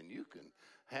 man, you can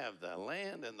have the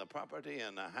land and the property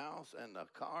and the house and the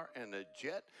car and the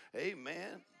jet.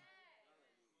 Amen.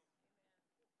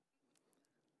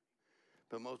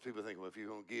 But most people think, well, if you're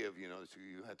going to give, you know,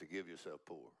 you have to give yourself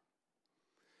poor.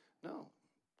 No.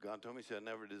 God told me, he said, I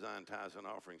never designed tithes and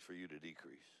offerings for you to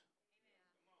decrease.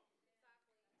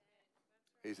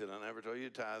 He said, I never told you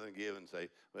to tithe and give and say,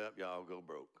 well, y'all go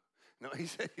broke. No, he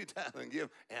said, you tithe and give,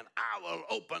 and I will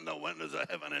open the windows of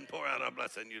heaven and pour out a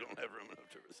blessing you don't have room enough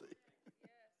to receive.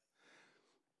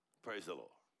 Praise the Lord.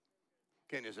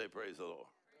 Can you say praise the Lord?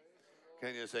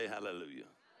 Can you say hallelujah?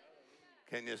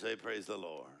 Can you say praise the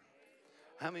Lord?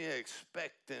 How many are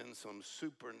expecting some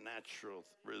supernatural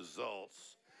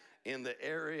results in the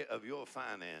area of your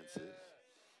finances?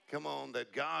 Come on,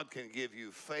 that God can give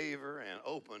you favor and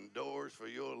open doors for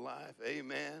your life.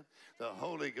 Amen. The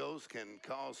Holy Ghost can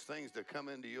cause things to come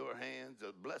into your hands,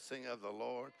 the blessing of the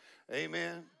Lord.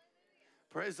 Amen.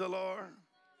 Praise the Lord.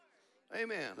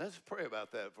 Amen. Let's pray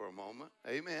about that for a moment.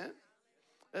 Amen.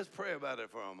 Let's pray about it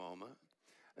for a moment.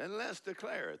 And let's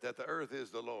declare it that the earth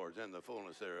is the Lord's and the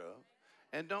fullness thereof.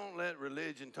 And don't let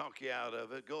religion talk you out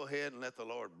of it. Go ahead and let the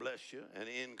Lord bless you and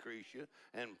increase you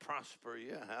and prosper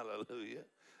you. Hallelujah.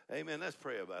 Amen. Let's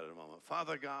pray about it a moment.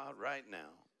 Father God, right now,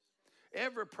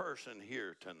 every person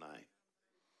here tonight,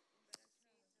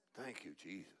 thank you,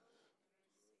 Jesus.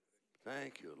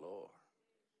 Thank you, Lord.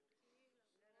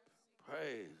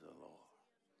 Praise the Lord.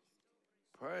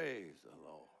 Praise the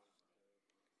Lord.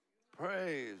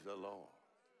 Praise the Lord.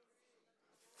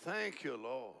 Thank you,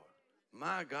 Lord.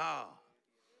 My God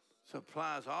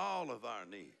supplies all of our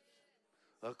needs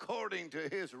according to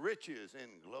his riches in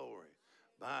glory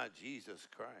by Jesus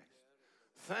Christ.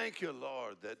 Thank you,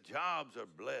 Lord, that jobs are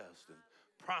blessed and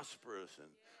prosperous and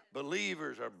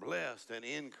believers are blessed and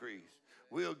increased.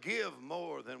 We'll give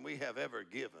more than we have ever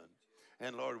given.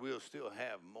 And Lord, we'll still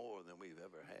have more than we've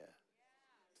ever had.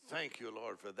 Thank you,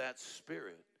 Lord, for that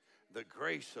spirit, the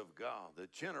grace of God, the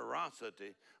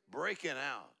generosity breaking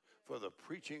out for the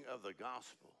preaching of the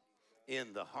gospel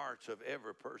in the hearts of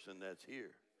every person that's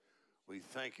here. We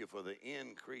thank you for the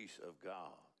increase of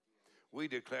God. We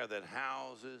declare that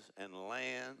houses and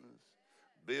lands,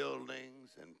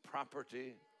 buildings and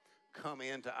property come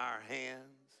into our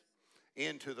hands,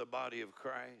 into the body of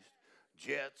Christ.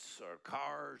 Jets or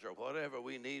cars or whatever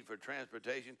we need for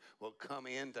transportation will come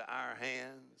into our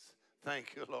hands.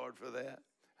 Thank you, Lord, for that.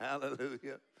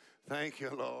 Hallelujah. Thank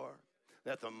you, Lord,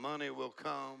 that the money will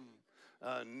come.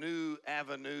 New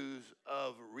avenues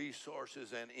of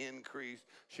resources and increase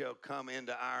shall come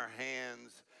into our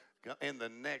hands in the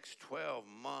next 12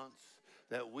 months,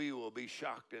 that we will be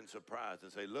shocked and surprised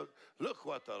and say, look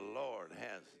what the Lord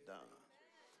has done.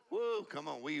 Woo, come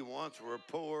on, we once were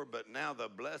poor, but now the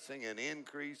blessing and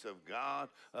increase of God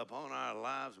upon our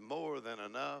lives, more than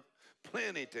enough,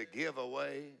 plenty to give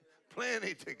away,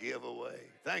 plenty to give away.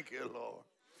 Thank you, Lord,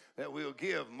 that we'll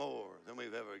give more than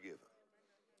we've ever given,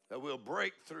 that we'll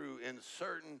break through in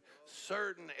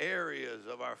certain areas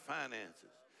of our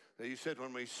finances, that you said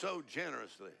when we sow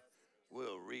generously,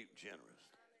 we'll reap generously.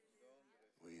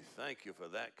 We thank you for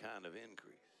that kind of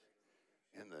increase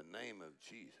in the name of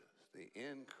Jesus. The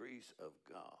increase of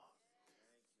God.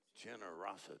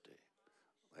 Generosity.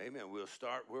 Amen. We'll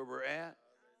start where we're at.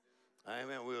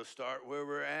 Amen. We'll start where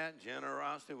we're at.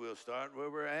 Generosity. We'll start where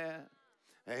we're at.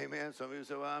 Amen. Some of you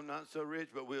say, well, I'm not so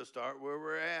rich, but we'll start where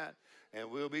we're at and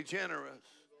we'll be generous.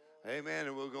 Amen.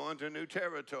 And we'll go into new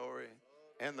territory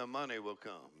and the money will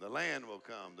come. The land will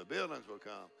come. The buildings will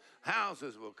come.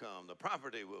 Houses will come. The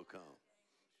property will come.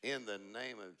 In the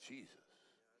name of Jesus.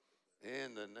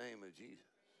 In the name of Jesus.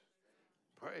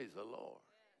 Praise the Lord.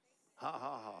 Ha,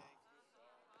 ha, ha.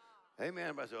 Amen.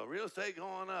 Everybody say, well, real estate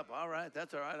going up. All right,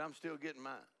 that's all right. I'm still getting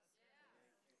mine.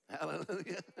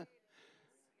 Hallelujah.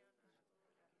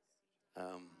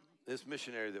 This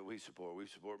missionary that we support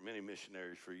many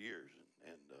missionaries for years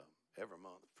and every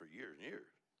month for years and years,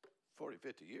 40,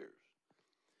 50 years.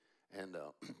 And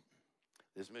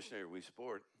this missionary we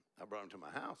support, I brought him to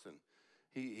my house, and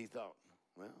he thought,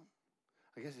 well,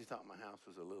 I guess he thought my house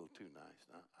was a little too nice.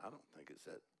 Now, I don't think it's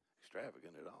that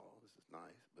extravagant at all. This is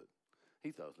nice, but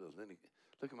he thought it was a little. Then he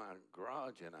looked at my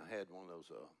garage, and I had one of those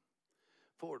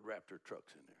Ford Raptor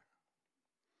trucks in there.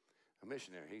 A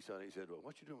missionary, he said, well,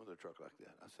 what you doing with a truck like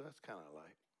that? I said, that's kind of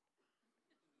light.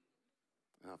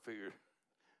 And I figured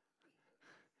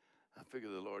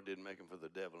the Lord didn't make him for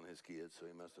the devil and his kids, so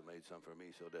he must have made some for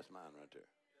me, so that's mine right there.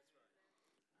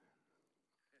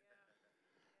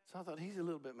 So I thought, he's a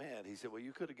little bit mad. He said, well,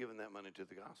 you could have given that money to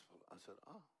the gospel. I said,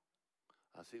 oh,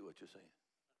 I see what you're saying.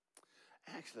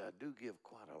 Actually, I do give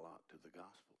quite a lot to the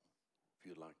gospel. If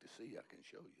you'd like to see, I can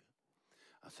show you.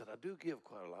 I said, I do give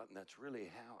quite a lot, and that's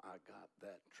really how I got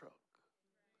that truck.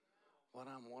 What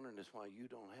I'm wondering is why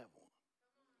you don't have one.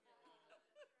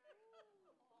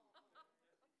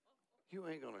 You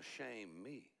ain't going to shame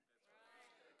me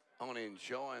on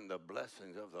enjoying the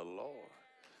blessings of the Lord.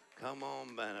 Come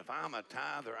on, man. If I'm a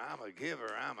tither, I'm a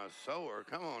giver, I'm a sower.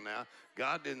 Come on now.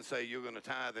 God didn't say you're going to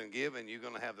tithe and give and you're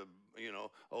going to have the,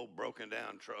 old broken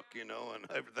down truck, and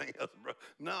everything else.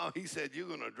 No, he said you're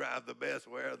going to drive the best,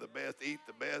 wear the best, eat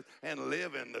the best, and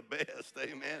live in the best.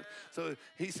 Amen. So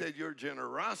he said your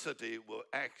generosity will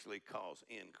actually cause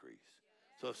increase.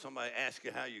 So if somebody asks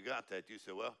you how you got that, you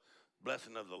say, well,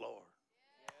 blessing of the Lord.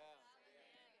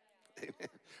 Amen.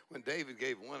 When David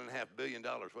gave $1.5 billion,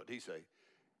 what did he say?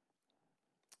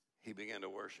 He began to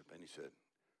worship, and he said,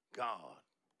 God,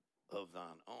 of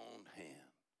thine own hand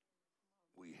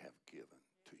we have given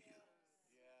to you.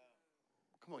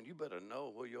 Come on, you better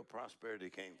know where your prosperity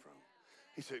came from.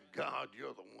 He said, God,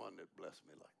 you're the one that blessed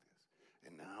me like this,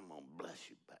 and now I'm going to bless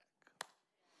you back.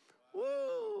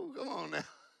 Whoa, come on now.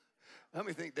 How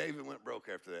many think David went broke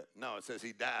after that? No, it says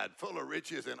he died full of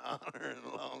riches and honor and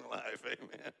long life.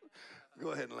 Amen.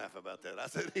 Go ahead and laugh about that. I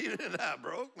said he didn't die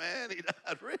broke, man. He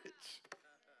died rich.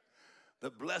 The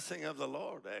blessing of the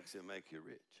Lord actually make you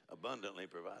rich, abundantly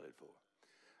provided for.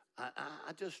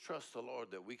 I just trust the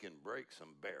Lord that we can break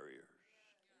some barriers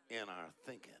in our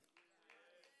thinking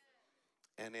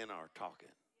and in our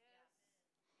talking.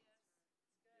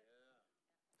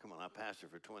 Come on, I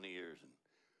pastored for 20 years, and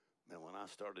man, when I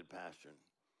started pastoring,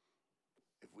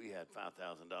 if we had $5,000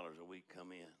 a week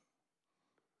come in,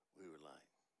 we were like,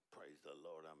 praise the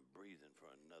Lord, I'm breathing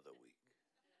for another week.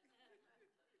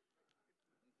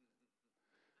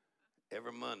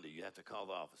 Every Monday, you have to call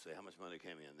the office, say how much money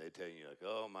came in. They tell you, like,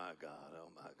 oh, my God, oh,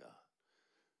 my God.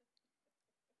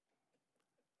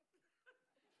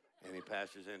 Any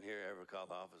pastors in here ever call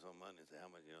the office on Monday and say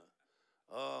how much, you know?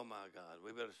 Oh, my God,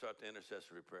 we better start the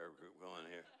intercessory prayer group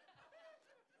going here.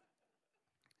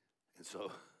 And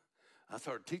so I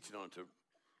started teaching on to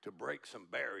break some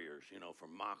barriers, you know,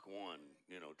 from Mach 1,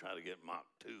 you know, try to get Mach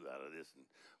 2 out of this and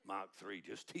Mach 3,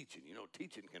 just teaching. You know,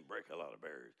 teaching can break a lot of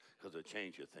barriers because it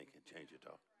change your thinking, change your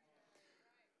talk.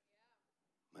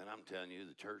 Man, I'm telling you,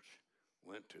 the church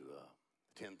went to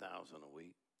 10,000 a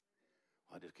week.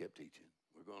 I just kept teaching.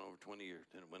 We're going over 20 years.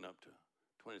 Then it went up to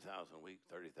 20,000 a week,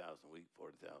 30,000 a week,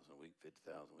 40,000 a week,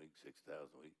 50,000 a week, 60,000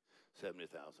 a week, 70,000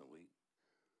 a week.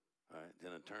 All right.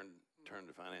 Then I turned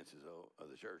the finances of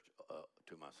the church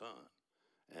to my son,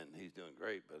 and he's doing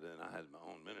great. But then I had my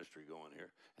own ministry going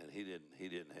here, and he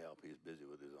didn't help. He's busy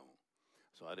with his own,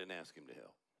 so I didn't ask him to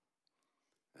help.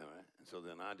 All right. And so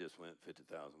then I just went 50,000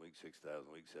 a week, 6,000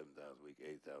 a week, 7,000 a week,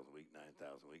 8,000 a week,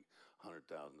 9,000 a week, $100,000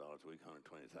 a week,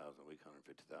 $120,000 a week,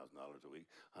 $150,000 a week,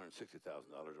 $160,000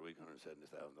 a week, $170,000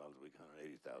 a week,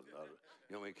 $180,000.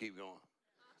 You want me to keep going?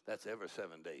 That's every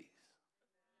 7 days.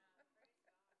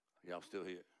 Y'all still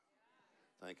here?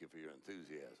 Thank you for your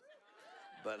enthusiasm.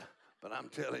 But I'm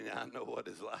telling you, I know what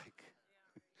it's like.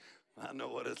 I know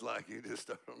what it's like. You just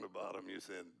start on the bottom. You're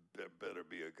saying, there better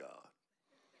be a God.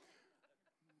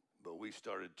 But we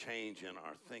started changing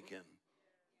our thinking.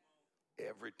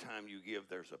 Every time you give,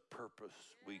 there's a purpose.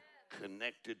 We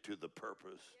connected to the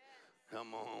purpose.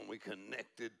 Come on, we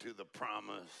connected to the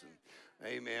promise. And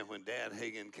amen. When Dad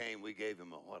Hagen came, we gave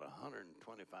him $125,000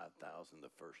 the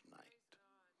first night.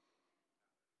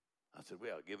 I said,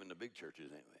 we out giving the big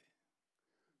churches, ain't we?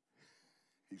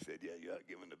 He said, yeah, you out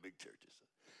giving the big churches.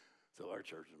 So our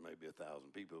church is maybe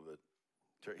 1,000 people, but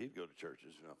he'd go to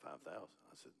churches, 5,000.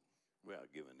 I said, we're out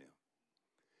giving them.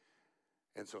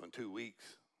 And so in 2 weeks,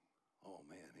 oh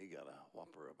man, he got a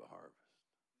whopper of a harvest.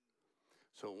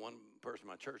 So one person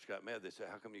in my church got mad. They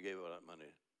said, how come you gave all that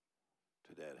money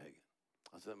to Dad Hagen?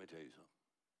 I said, let me tell you something.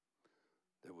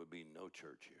 There would be no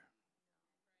church here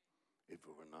if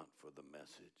it were not for the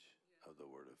message of the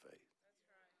word of faith.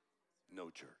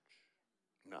 No church,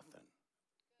 nothing.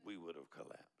 We would have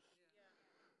collapsed.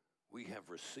 We have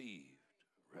received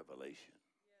revelation,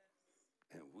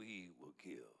 and we will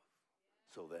give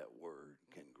so that word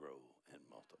can grow and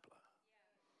multiply.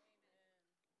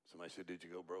 Somebody said, did you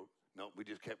go broke? No, we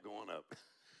just kept going up.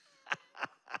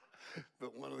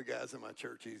 But one of the guys in my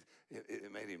church,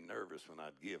 it made him nervous when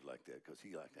I'd give like that because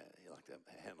he liked to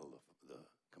handle the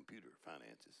computer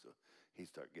finances. So he'd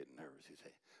start getting nervous. He'd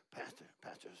say, Pastor,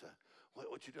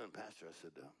 what you doing, Pastor? I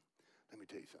said, let me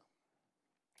tell you something.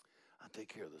 I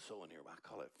take care of the sowing here. I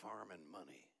call it farming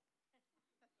money.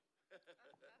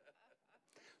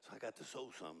 So I got to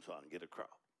sow some so I can get a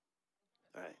crop.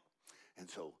 All right. And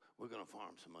so we're going to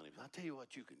farm some money. But I'll tell you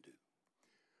what you can do.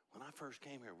 When I first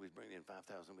came here, we was bringing in 5,000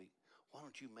 a week. Why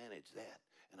don't you manage that,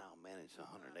 and I'll manage the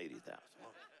 180,000?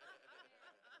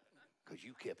 Because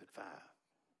you kept it 5.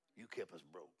 You kept us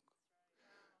broke.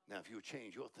 Now, if you'll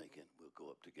change your thinking, we'll go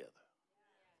up together.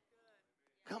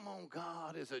 Come on,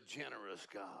 God is a generous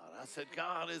God. I said,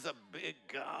 God is a big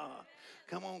God.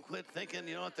 Come on, quit thinking,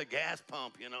 at the gas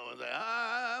pump, and say,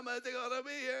 how much they going to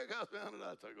be here? It cost me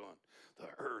 $100. Start going, the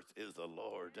earth is the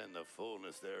Lord's and the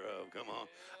fullness thereof. Come on.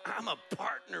 I'm a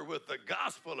partner with the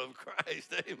gospel of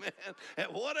Christ. Amen.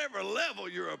 At whatever level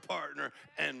you're a partner,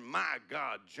 and my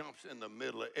God jumps in the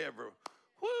middle of every,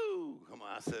 come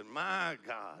on. I said, my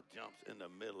God jumps in the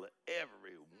middle of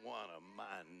every one of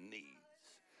my needs.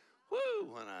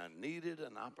 When I needed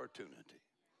an opportunity.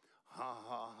 Ha,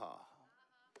 ha, ha.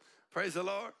 Praise the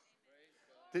Lord.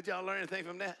 Did y'all learn anything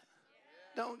from that?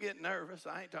 Don't get nervous.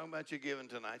 I ain't talking about you giving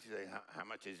tonight. You say, how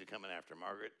much is he coming after,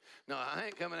 Margaret? No, I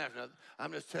ain't coming after nothing.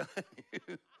 I'm just telling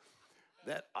you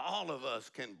that all of us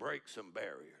can break some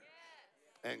barriers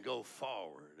and go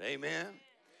forward. Amen?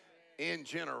 In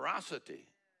generosity,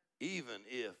 even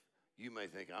if you may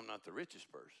think, I'm not the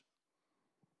richest person.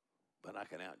 but I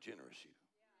can out-generous you.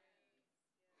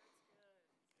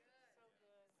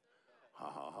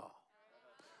 Ha, ha, ha.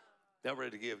 Now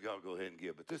ready to give, God, go ahead and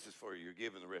give. But this is for you. You're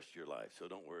giving the rest of your life, so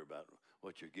don't worry about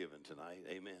what you're giving tonight.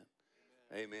 Amen.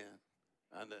 Amen.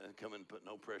 I come and put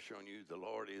no pressure on you. The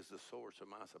Lord is the source of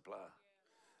my supply.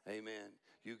 Amen.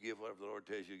 You give whatever the Lord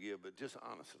tells you to give, but just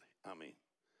honestly, I mean,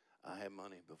 I had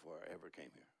money before I ever came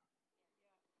here.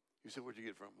 You said, where'd you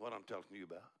get it from? What I'm talking to you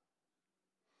about.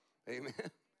 Amen.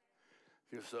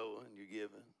 You're sowing, you're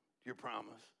giving, your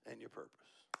promise, and your purpose.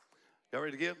 Y'all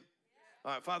ready to give?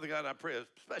 All right, Father God, I pray a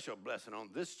special blessing on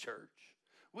this church.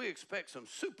 We expect some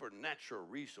supernatural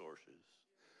resources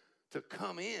to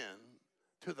come in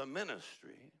to the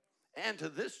ministry and to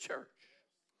this church.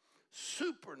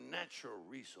 Supernatural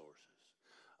resources.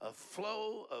 A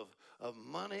flow of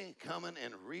money coming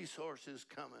and resources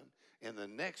coming in the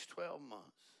next 12 months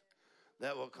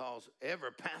that will cause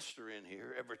every pastor in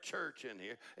here, every church in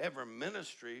here, every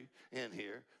ministry in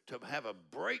here to have a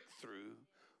breakthrough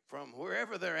from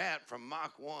wherever they're at, from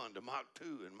Mach 1 to Mach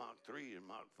 2 and Mach 3 and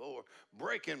Mach 4,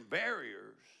 breaking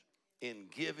barriers in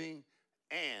giving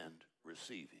and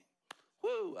receiving.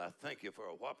 Woo, I thank you for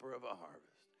a whopper of a harvest.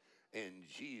 In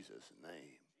Jesus'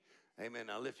 name. Amen.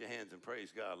 Now lift your hands and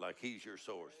praise God like he's your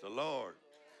source. The Lord.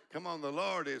 Come on, the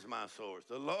Lord is my source.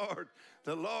 The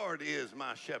Lord is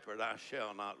my shepherd. I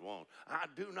shall not want. I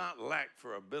do not lack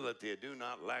for ability. I do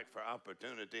not lack for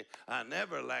opportunity. I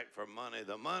never lack for money.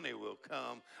 The money will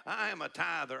come. I am a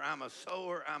tither. I'm a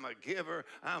sower. I'm a giver.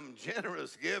 I'm a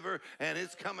generous giver. And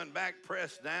it's coming back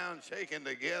pressed down, shaken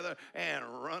together, and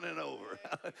running over.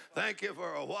 Thank you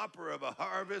for a whopper of a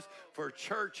harvest for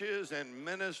churches and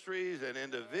ministries and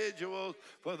individuals,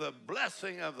 for the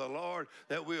blessing of the Lord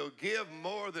that we'll give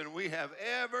more than we have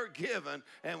ever given,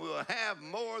 and we'll have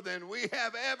more than we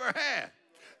have ever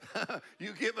had.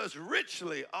 You give us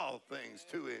richly all things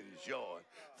to enjoy.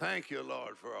 Thank you,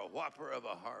 Lord, for a whopper of a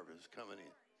harvest coming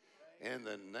in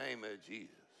the name of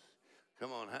Jesus.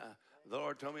 Come on. The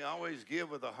Lord told me always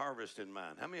give with a harvest in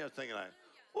mind. How many of you are thinking like,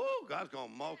 whoa, God's going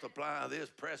to multiply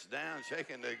this, pressed down,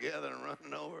 shaken together, and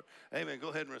running over? Amen. Go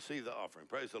ahead and receive the offering.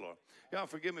 Praise the Lord. Y'all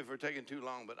forgive me for taking too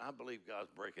long, but I believe God's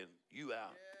breaking you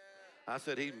out. I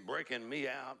said he's breaking me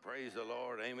out. Praise the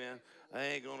Lord. Amen. I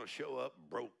ain't going to show up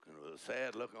broke and with a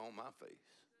sad look on my face.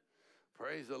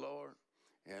 Praise the Lord.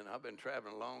 And I've been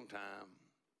traveling a long time,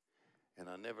 and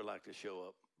I never like to show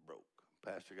up broke.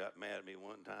 Pastor got mad at me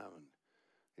one time, and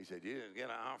he said, you didn't get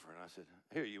an offering. I said,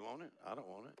 here, you want it? I don't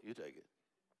want it. You take it.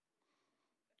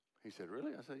 He said,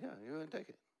 really? I said, yeah, you go ahead and take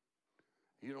it.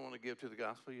 You don't want to give to the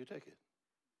gospel, you take it.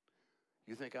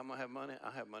 You think I'm going to have money? I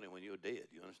have money when you're dead.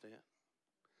 You understand?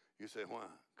 You say, why?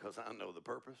 Because I know the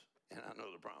purpose and I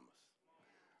know the promise.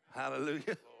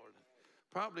 Hallelujah. Lord.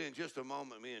 Probably in just a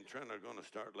moment, me and Trent are going to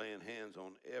start laying hands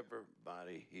on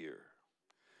everybody here.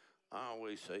 I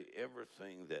always say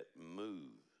everything that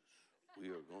moves, we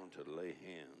are going to lay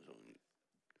hands on you.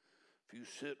 If you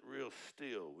sit real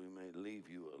still, we may leave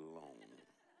you alone.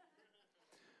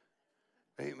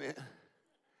 Amen.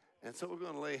 And so we're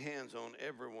going to lay hands on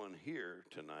everyone here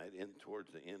tonight and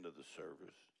towards the end of the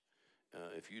service.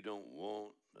 If you don't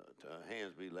want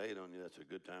hands be laid on you, that's a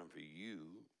good time for you.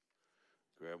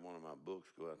 Grab one of my books,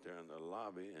 go out there in the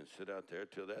lobby, and sit out there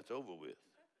till that's over with.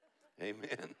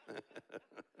 Amen.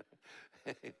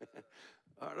 Amen.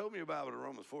 All right, open your Bible to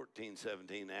Romans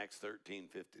 14:17, Acts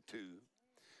 13:52.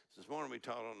 This morning we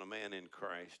taught on the man in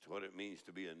Christ, what it means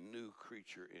to be a new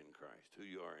creature in Christ, who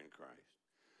you are in Christ.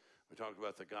 We talked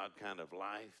about the God kind of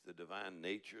life, the divine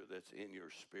nature that's in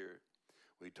your spirit.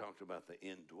 We talked about the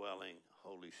indwelling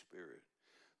Holy Spirit,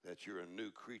 that you're a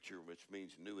new creature, which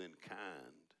means new in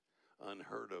kind,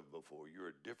 unheard of before. You're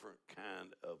a different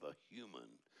kind of a human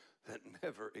that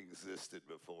never existed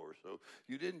before. So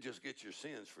you didn't just get your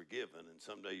sins forgiven and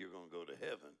someday you're going to go to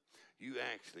heaven. You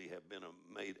actually have been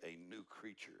made a new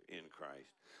creature in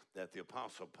Christ. That the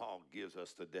Apostle Paul gives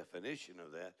us the definition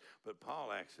of that, but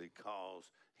Paul actually calls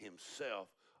himself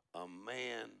a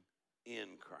man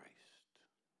in Christ.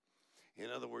 In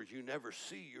other words, you never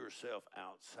see yourself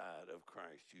outside of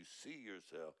Christ. You see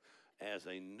yourself as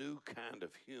a new kind of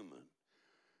human,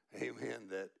 amen,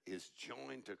 that is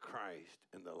joined to Christ,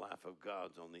 and the life of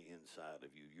God's on the inside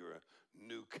of you. You're a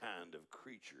new kind of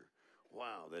creature.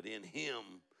 Wow, that in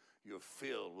him you're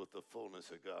filled with the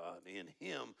fullness of God. In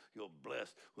him, you're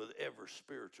blessed with every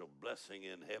spiritual blessing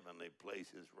in heavenly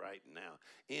places right now.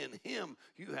 In him,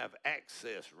 you have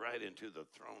access right into the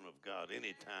throne of God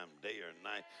anytime, day or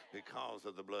night, because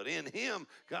of the blood. In him,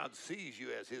 God sees you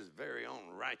as his very own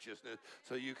righteousness,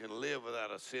 so you can live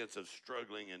without a sense of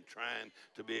struggling and trying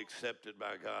to be accepted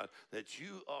by God, that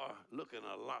you are looking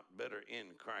a lot better in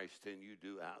Christ than you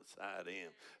do outside him.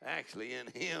 Actually, in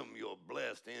him, you're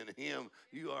blessed. In him,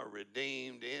 you are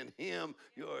redeemed. In him,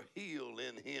 you're healed.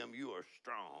 In him, you are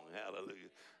strong. Hallelujah.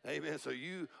 Amen. So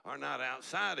you are not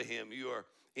outside of him. You are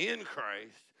in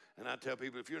Christ. And I tell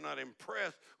people, if you're not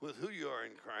impressed with who you are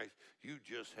in Christ, you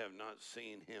just have not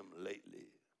seen him lately.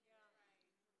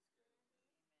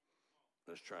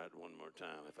 Let's try it one more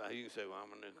time. You can say, well,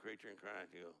 I'm a new creature in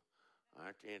Christ. You go,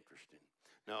 aren't you interesting?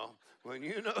 No, when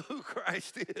you know who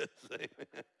Christ is,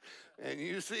 amen, and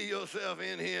you see yourself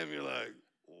in him, you're like,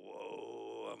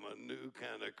 whoa, I'm a new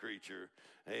kind of creature,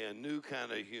 a new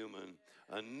kind of human,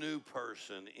 a new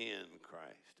person in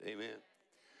Christ. Amen.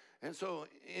 And so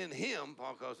in him,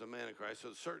 Paul calls a man in Christ, so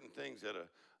certain things that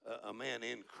a man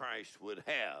in Christ would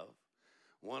have.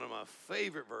 One of my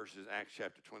favorite verses, Acts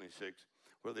chapter 26,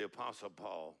 where the Apostle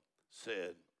Paul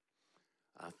said,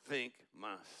 I think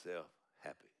myself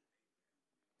happy.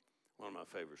 One of my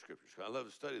favorite scriptures. I love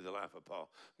to study the life of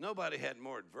Paul. Nobody had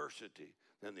more adversity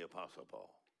than the Apostle Paul,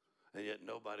 and yet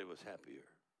nobody was happier.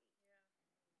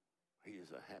 He is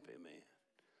a happy man.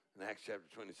 In Acts chapter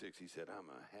 26, he said, I'm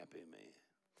a happy man.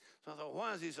 So I thought,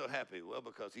 why is he so happy? Well,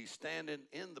 because he's standing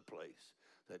in the place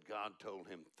that God told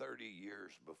him 30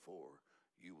 years before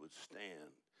you would stand.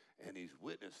 And he's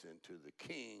witnessing to the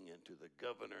king and to the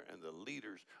governor and the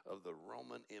leaders of the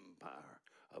Roman Empire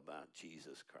about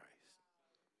Jesus Christ.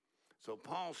 So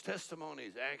Paul's testimony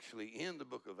is actually in the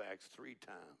book of Acts 3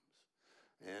 times.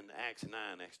 In Acts 9,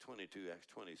 Acts 22, Acts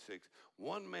 26.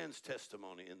 One man's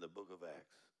testimony in the book of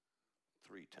Acts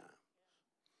 3 times.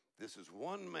 This is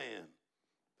one man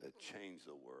that changed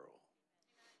the world.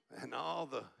 And all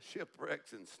the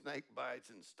shipwrecks and snake bites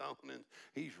and stonings,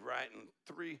 he's writing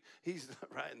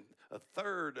a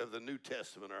third of the New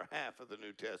Testament or half of the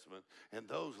New Testament. And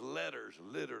those letters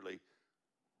literally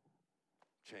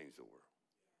changed the world.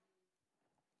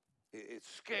 It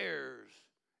scares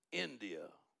India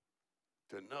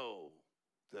to know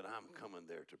that I'm coming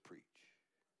there to preach.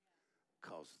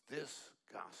 Because this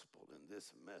gospel and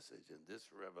this message and this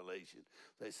revelation,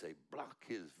 they say, block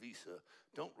his visa.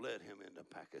 Don't let him into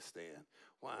Pakistan.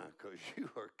 Why? Because you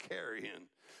are carrying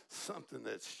something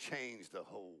that's changed the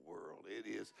whole world. It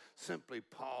is simply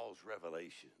Paul's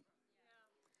revelation.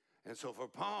 And so for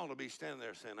Paul to be standing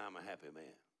there saying, I'm a happy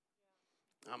man.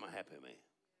 I'm a happy man.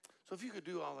 So if you could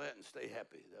do all that and stay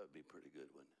happy, that would be pretty good,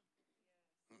 wouldn't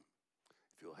it?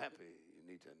 If you're happy, you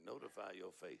need to notify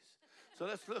your face. So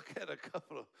let's look at a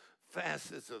couple of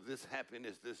facets of this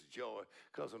happiness, this joy,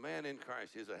 because a man in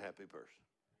Christ is a happy person.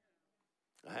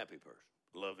 A happy person.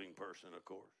 Loving person, of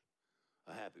course.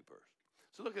 A happy person.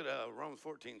 So look at Romans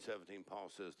 14:17.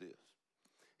 Paul says this.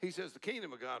 He says, the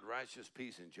kingdom of God, righteousness,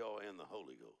 peace, and joy in the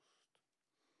Holy Ghost.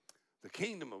 The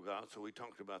kingdom of God, so we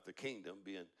talked about the kingdom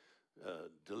being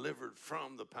delivered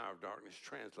from the power of darkness,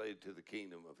 translated to the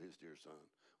kingdom of his dear son.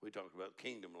 We talked about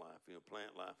kingdom life,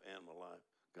 plant life, animal life,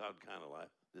 God kind of life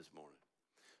this morning.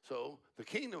 So the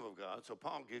kingdom of God, so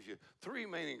Paul gives you three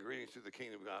main ingredients to the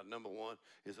kingdom of God. Number one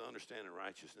is understanding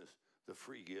righteousness, the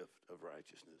free gift of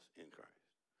righteousness in Christ.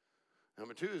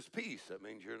 Number two is peace. That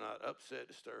means you're not upset,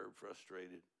 disturbed,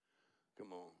 frustrated.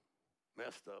 Come on,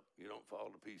 messed up. You don't fall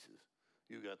to pieces.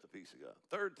 You got the peace of God.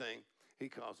 Third thing, he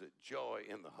calls it joy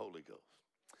in the Holy Ghost.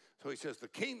 So he says the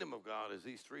kingdom of God is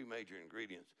these three major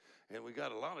ingredients. And we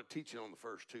got a lot of teaching on the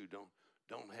first two.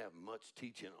 Don't have much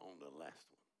teaching on the last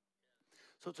one.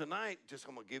 So tonight, just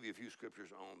I'm going to give you a few scriptures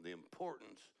on the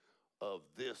importance of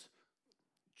this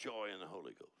joy in the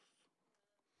Holy Ghost.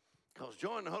 Because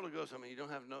joy in the Holy Ghost, you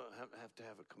don't have to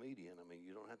have a comedian.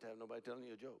 You don't have to have nobody telling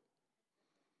you a joke.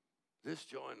 This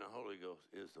joy in the Holy Ghost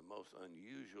is the most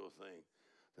unusual thing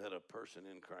that a person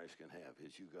in Christ can have,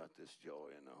 is you got this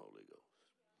joy in the Holy Ghost.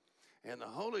 And the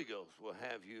Holy Ghost will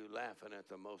have you laughing at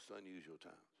the most unusual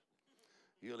times.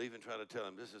 You'll even try to tell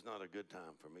him, this is not a good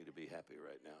time for me to be happy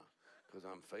right now because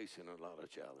I'm facing a lot of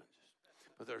challenges.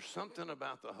 But there's something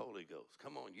about the Holy Ghost.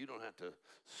 Come on, you don't have to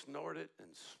snort it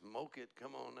and smoke it.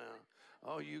 Come on now.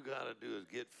 All you got to do is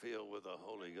get filled with the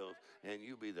Holy Ghost, and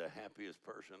you'll be the happiest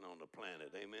person on the planet.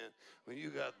 Amen? When you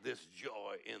got this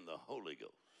joy in the Holy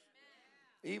Ghost.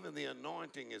 Even the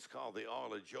anointing is called the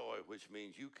oil of joy, which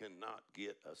means you cannot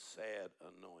get a sad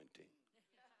anointing.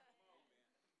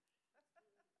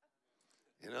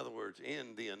 In other words,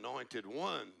 in the anointed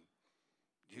one,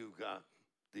 you've got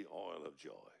the oil of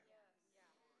joy.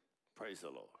 Praise the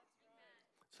Lord.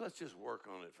 So let's just work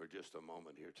on it for just a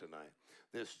moment here tonight.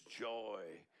 This joy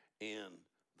in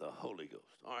the Holy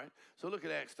Ghost. All right. So look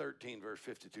at Acts 13, verse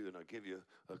 52, and I'll give you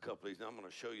a couple of these. Now I'm going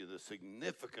to show you the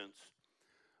significance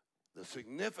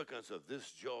of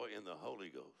this joy in the Holy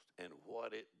Ghost and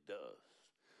what it does.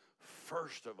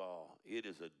 First of all, it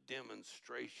is a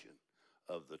demonstration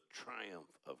of the triumph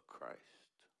of Christ.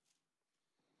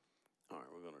 All right,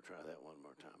 we're going to try that one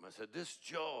more time. I said, this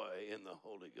joy in the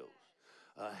Holy Ghost.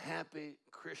 A happy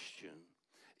Christian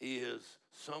is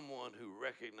someone who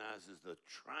recognizes the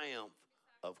triumph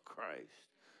of Christ,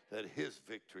 that his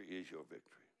victory is your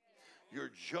victory. Your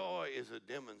joy is a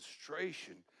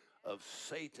demonstration of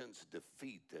Satan's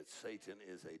defeat, that Satan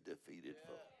is a defeated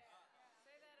foe.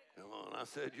 Come on, I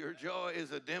said your joy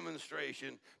is a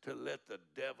demonstration to let the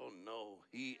devil know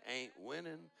he ain't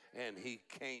winning and he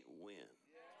can't win.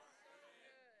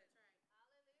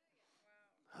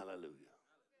 Hallelujah.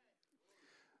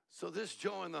 So this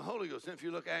joy in the Holy Ghost, and if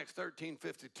you look at Acts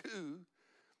 13:52,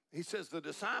 he says the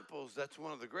disciples, that's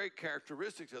one of the great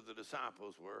characteristics of the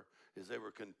disciples is they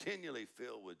were continually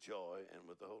filled with joy and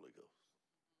with the Holy Ghost.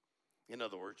 In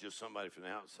other words, just somebody from the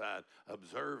outside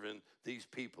observing these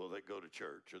people that go to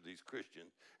church or these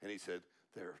Christians, and he said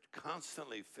they're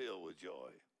constantly filled with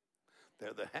joy.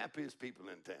 They're the happiest people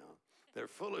in town. They're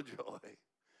full of joy,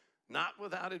 not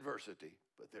without adversity,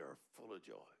 but they are full of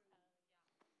joy.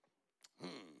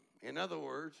 In other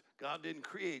words, God didn't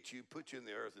create you, put you in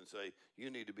the earth and say,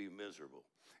 you need to be miserable.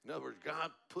 In other words,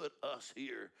 God put us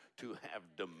here to have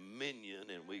dominion,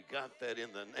 and we got that in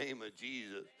the name of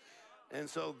Jesus. And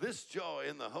so this joy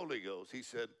in the Holy Ghost, he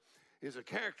said, is a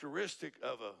characteristic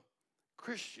of a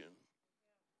Christian,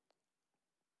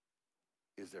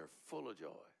 is they're full of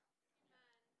joy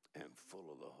and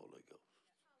full of the Holy Ghost.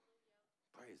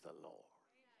 Praise the Lord.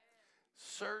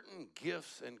 Certain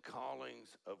gifts and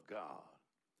callings of God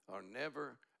are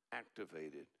never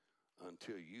activated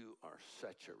until you are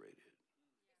saturated.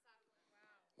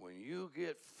 When you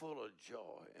get full of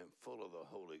joy and full of the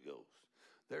Holy Ghost,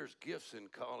 there's gifts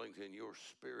and callings in your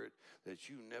spirit that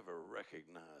you never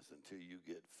recognize until you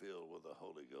get filled with the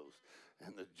Holy Ghost.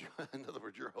 And in other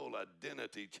words, your whole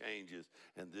identity changes,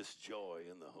 and this joy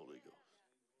in the Holy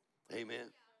Ghost.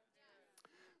 Amen.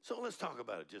 So let's talk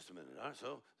about it just a minute. All right,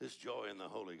 so this joy in the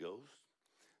Holy Ghost.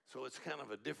 So it's kind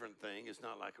of a different thing. It's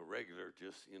not like a regular,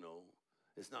 just,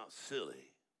 it's not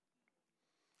silly.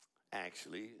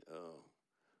 Actually,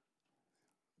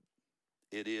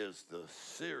 it is the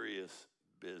serious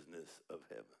business of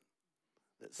heaven.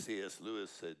 That C.S. Lewis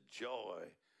said, joy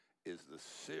is the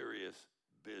serious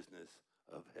business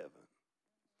of heaven.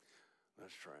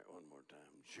 Let's try it one more time.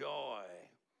 Joy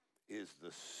is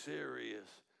the serious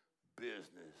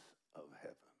business of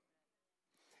heaven.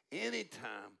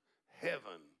 Anytime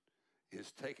heaven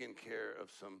is taking care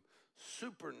of some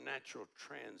supernatural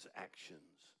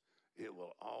transactions, it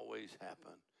will always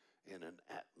happen in an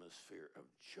atmosphere of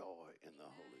joy in the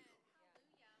Holy Ghost.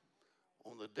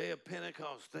 On the day of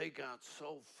Pentecost, they got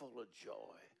so full of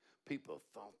joy, people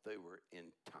thought they were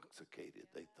intoxicated.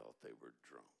 They thought they were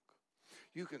drunk.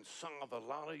 You can solve a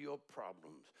lot of your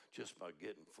problems just by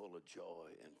getting full of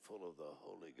joy and full of the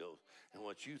Holy Ghost. And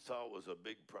what you thought was a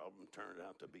big problem turned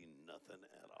out to be nothing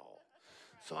at all.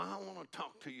 So I want to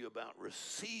talk to you about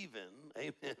receiving,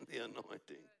 amen, the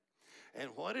anointing. And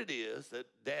what it is that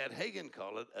Dad Hagin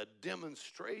called it, a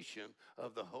demonstration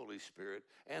of the Holy Spirit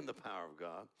and the power of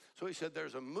God. So he said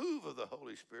there's a move of the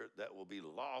Holy Spirit that will be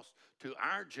lost to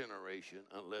our generation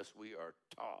unless we are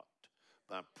taught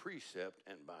by precept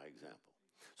and by example.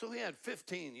 So he had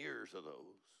 15 years of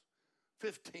those.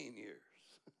 15 years.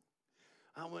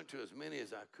 I went to as many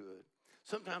as I could.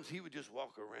 Sometimes he would just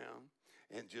walk around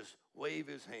and just wave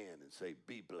his hand and say,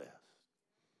 be blessed.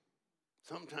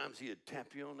 Sometimes he'd tap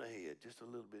you on the head, just a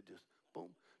little bit, just boom,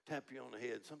 tap you on the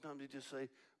head. Sometimes he'd just say,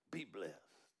 be blessed.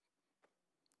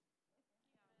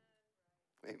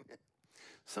 Amen.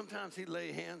 Sometimes he'd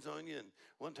lay hands on you, and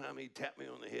one time he tapped me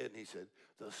on the head and he said,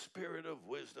 the spirit of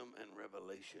wisdom and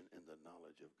revelation in the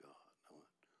knowledge of God. I went,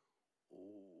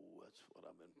 oh, that's what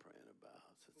I've been praying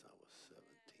about since I was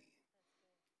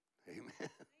 17. Amen.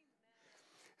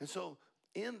 And so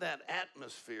in that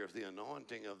atmosphere of the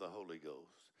anointing of the Holy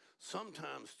Ghost,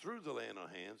 sometimes through the laying on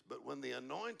hands, but when the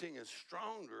anointing is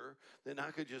stronger, then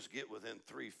I could just get within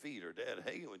 3 feet, or Dad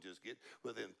Hagin would just get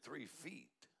within 3 feet.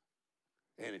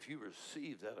 And if you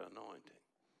receive that anointing,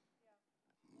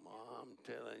 I'm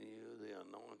telling you, the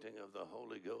anointing of the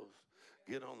Holy Ghost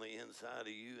get on the inside of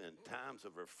you, and times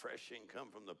of refreshing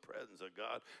come from the presence of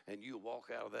God, and you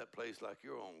walk out of that place like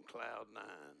you're on cloud 9.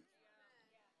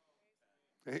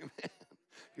 Amen.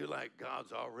 You're like,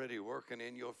 God's already working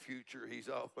in your future. He's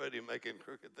already making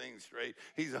crooked things straight.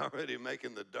 He's already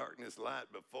making the darkness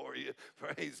light before you.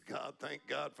 Praise God. Thank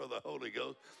God for the Holy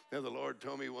Ghost. And the Lord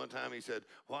told me one time, he said,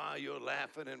 while you're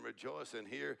laughing and rejoicing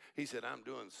here, he said, I'm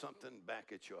doing something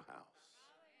back at your house.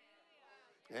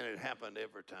 And it happened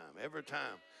every time. Every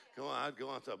time. Come on, I'd go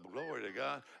on to glory to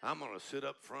God. I'm going to sit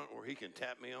up front where he can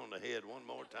tap me on the head one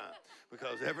more time.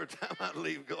 Because every time I'd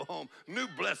leave, go home, new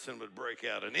blessing would break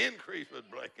out. An increase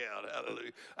would break out.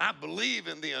 Hallelujah. I believe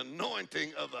in the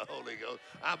anointing of the Holy Ghost.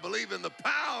 I believe in the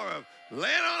power of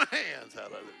laying on hands.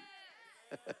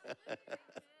 Hallelujah.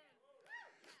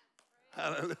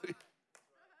 Hallelujah.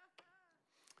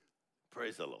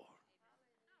 Praise the Lord.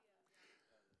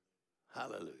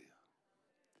 Hallelujah.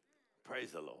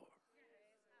 Praise the Lord.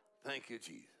 Thank you,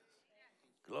 Jesus.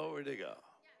 Glory to God.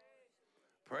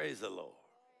 Praise the Lord.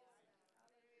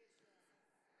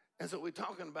 And so we're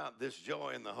talking about this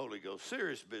joy in the Holy Ghost.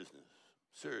 Serious business.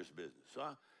 Serious business. So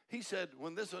he said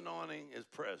when this anointing is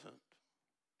present,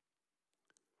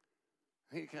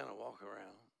 he kind of walk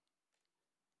around.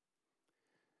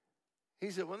 He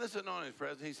said when this anointing is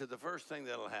present, he said the first thing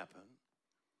that'll happen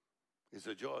is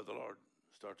the joy of the Lord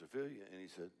start to fill you. And he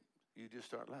said, you just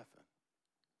start laughing.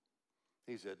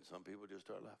 He said, some people just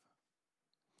start laughing.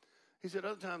 He said,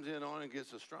 other times the anointing gets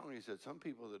so strong. He said, some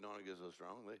people, the anointing gets so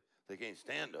strong, they can't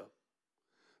stand up.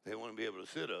 They want to be able to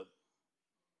sit up,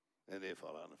 and they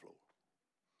fall out on the floor.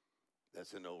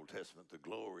 That's in the Old Testament. The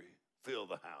glory filled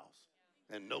the house,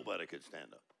 and nobody could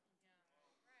stand up.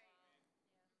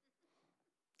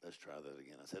 Let's try that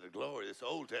again. I said, the glory, it's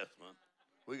Old Testament.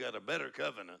 We got a better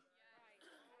covenant.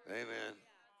 Amen.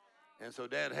 And so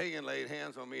Dad Hagin laid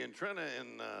hands on me and Trina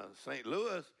in St.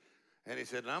 Louis, and he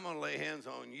said, I'm going to lay hands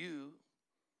on you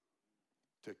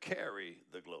to carry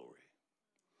the glory.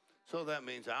 So that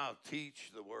means I'll teach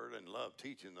the word and love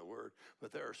teaching the word.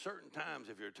 But there are certain times,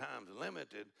 if your time's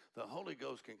limited, the Holy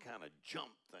Ghost can kind of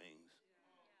jump things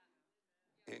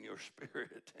in your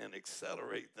spirit and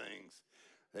accelerate things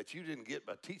that you didn't get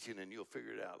by teaching, and you'll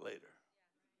figure it out later.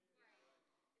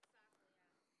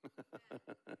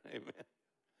 Amen.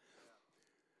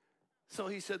 So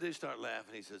he said they start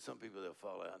laughing. He said some people, they'll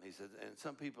fall out. And he said, and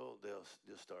some people, they'll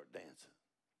just start dancing.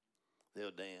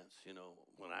 They'll dance. You know,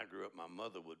 when I grew up, my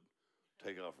mother would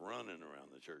take off running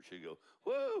around the church. She'd go,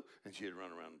 whoa, and she'd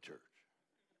run around the church.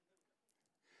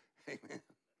 Amen.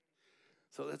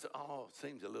 So that's all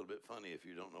seems a little bit funny if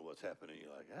you don't know what's happening.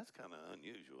 You're like, that's kind of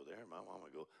unusual there. My mom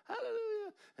would go,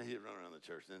 hallelujah, and he'd run around the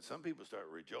church. Then some people start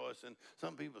rejoicing.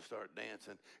 Some people start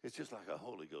dancing. It's just like a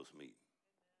Holy Ghost meeting.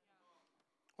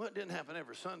 Well, it didn't happen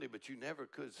every Sunday, but you never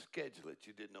could schedule it.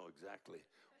 You didn't know exactly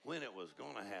when it was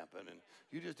going to happen, and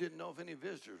you just didn't know if any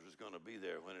visitors was going to be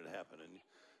there when it happened. And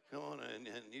come on, and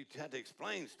you had to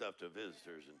explain stuff to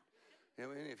visitors. And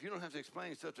I mean, if you don't have to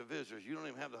explain stuff to visitors, you don't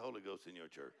even have the Holy Ghost in your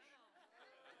church.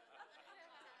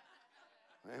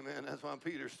 Amen. That's why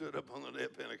Peter stood up on the day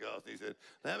of Pentecost. He said,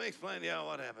 let me explain to y'all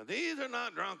what happened. These are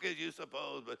not drunk as you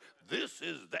suppose, but this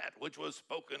is that which was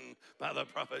spoken by the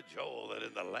prophet Joel, that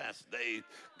in the last days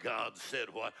God said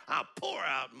what? I'll pour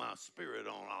out my spirit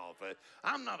on all flesh.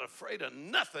 I'm not afraid of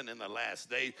nothing in the last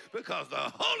days, because the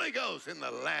Holy Ghost in the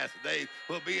last days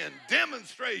will be in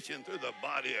demonstration through the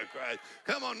body of Christ.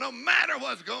 Come on, no matter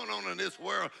what's going on in this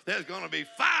world, there's going to be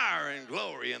fire and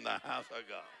glory in the house of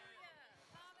God.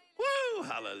 Woo!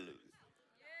 Hallelujah.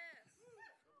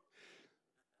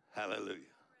 Hallelujah.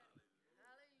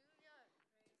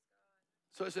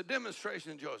 So it's a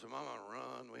demonstration of joy. So Mama would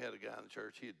run. We had a guy in the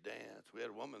church. He'd dance. We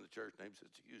had a woman in the church named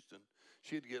Sister Houston.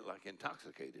 She'd get like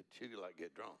intoxicated. She'd like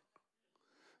get drunk.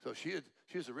 So she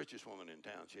was the richest woman in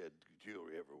town. She had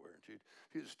jewelry everywhere. And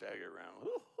she'd stagger around.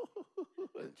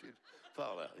 And she'd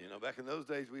fall out. You know, back in those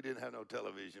days, we didn't have no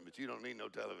television, but you don't need no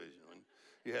television when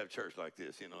you have church like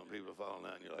this. You know, and people falling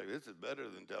out, and you're like, this is better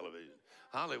than television.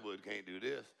 Hollywood can't do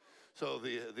this. So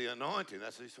the anointing,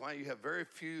 that's why you have very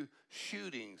few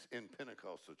shootings in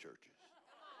Pentecostal churches.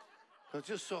 It's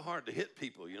just so hard to hit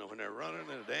people, you know, when they're running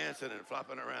and dancing and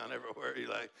flopping around everywhere. You're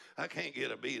like, I can't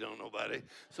get a beat on nobody.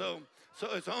 So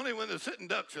it's only when the sitting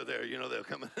ducks are there, you know, they'll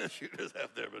come in and shoot us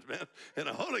out there. But, man, in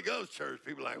a Holy Ghost church,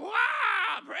 people are like,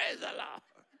 wow, praise the Lord.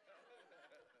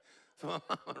 So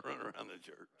I'm going to run around the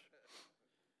church.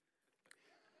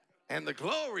 And the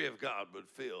glory of God would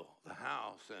fill the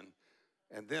house.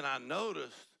 And then I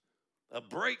noticed a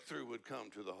breakthrough would come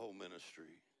to the whole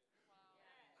ministry.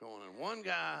 Going, and one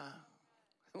guy,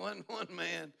 one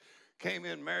man came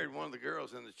in, married one of the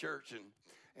girls in the church,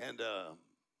 and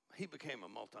he became a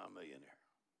multimillionaire.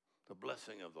 The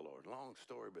blessing of the Lord. Long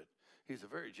story, but He's a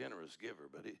very generous giver,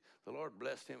 but the Lord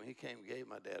blessed him. He came and gave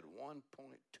my dad $1.2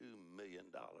 million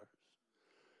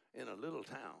in a little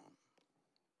town.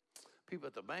 People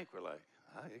at the bank were like,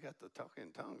 you got the talking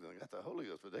in tongues and they got the Holy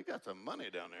Ghost, but they got some money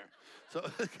down there. So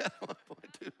they got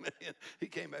 $1.2 million. He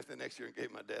came back the next year and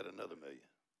gave my dad another $1 million.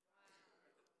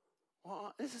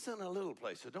 Well, this is in a little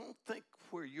place, so don't think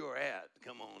where you're at,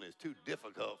 come on, is too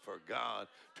difficult for God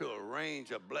to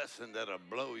arrange a blessing that'll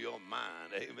blow your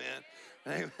mind. Amen.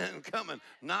 Amen. Coming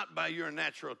not by your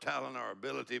natural talent or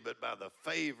ability, but by the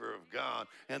favor of God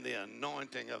and the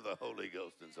anointing of the Holy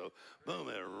Ghost. And so, boom,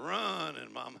 it run,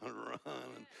 and Mama would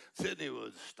run, and Sydney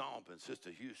would stomp, and Sister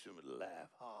Houston would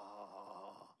laugh. Ha, ha,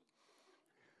 ha, ha.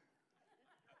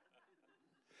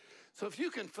 So if you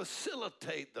can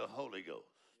facilitate the Holy Ghost,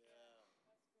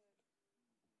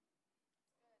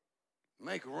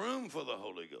 make room for the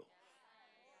Holy Ghost,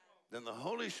 then the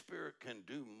Holy Spirit can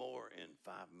do more in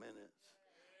 5 minutes.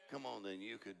 Come on, than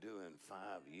you could do in 5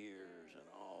 years, and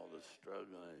all the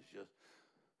struggling is just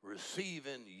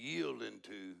receiving, yielding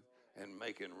to, and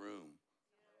making room,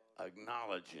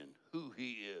 acknowledging who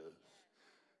he is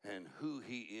and who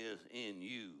he is in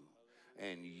you,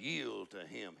 and yield to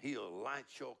him. He'll light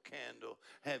your candle,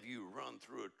 have you run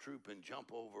through a troop and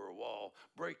jump over a wall,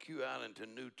 break you out into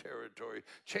new territory,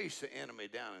 chase the enemy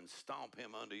down and stomp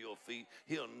him under your feet.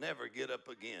 He'll never get up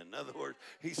again. In other words,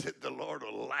 he said the Lord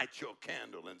will light your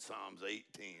candle in Psalms 18.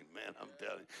 Man, I'm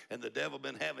telling you. And the devil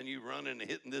been having you running and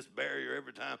hitting this barrier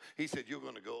every time. He said you're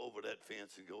going to go over that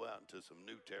fence and go out into some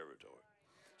new territory.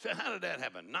 So how did that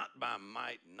happen? Not by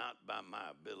might, not by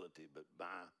my ability, but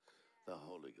by the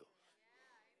Holy Ghost.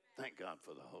 Thank God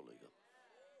for the Holy Ghost.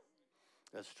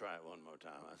 Let's try it one more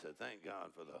time. I said, thank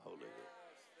God for the Holy Ghost.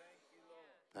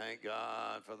 Thank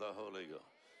God for the Holy Ghost.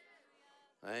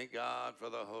 Thank God for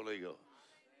the Holy Ghost.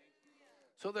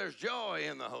 So there's joy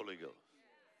in the Holy Ghost.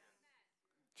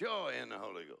 Joy in the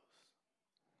Holy Ghost.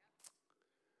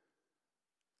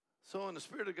 So when the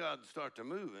Spirit of God started to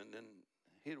move, and then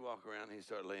he'd walk around and he'd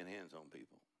start laying hands on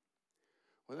people.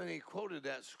 Well, then he quoted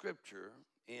that scripture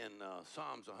in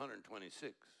Psalms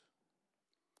 126.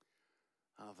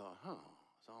 I thought,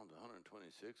 Psalms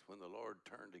 126, when the Lord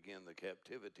turned again the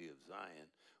captivity of Zion,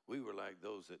 we were like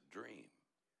those that dream.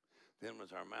 Then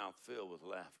was our mouth filled with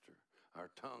laughter.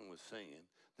 Our tongue was singing.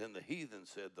 Then the heathen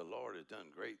said, the Lord has done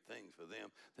great things for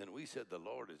them. Then we said, the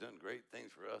Lord has done great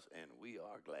things for us, and we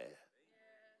are glad.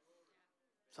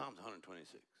 Psalms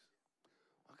 126.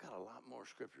 I've got a lot more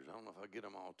scriptures. I don't know if I'll get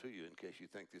them all to you in case you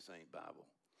think this ain't Bible.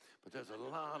 But there's a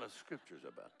lot of scriptures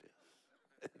about this.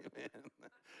 Amen.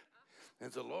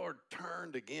 And the Lord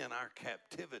turned again our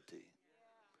captivity.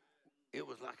 It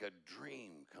was like a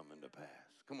dream coming to pass.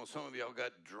 Come on, some of y'all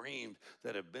got dreams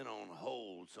that have been on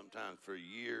hold sometimes for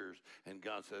years. And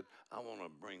God said, I want to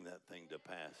bring that thing to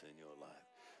pass in your life.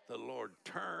 The Lord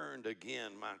turned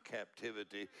again my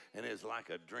captivity, and it's like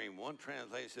a dream. One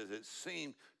translation says, it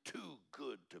seemed too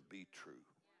good to be true.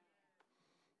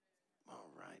 All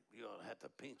right, you ought to have to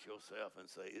pinch yourself and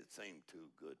say, it seemed too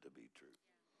good to be true.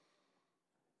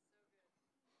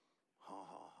 Ha, ha,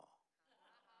 ha.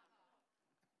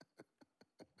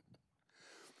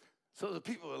 So the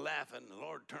people were laughing. The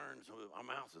Lord turns. Our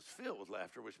mouth is filled with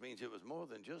laughter, which means it was more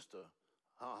than just a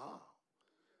ha-ha.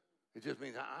 It just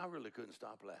means I really couldn't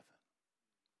stop laughing.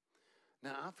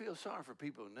 Now, I feel sorry for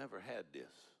people who never had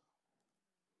this.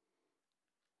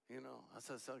 You know, I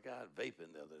saw some guy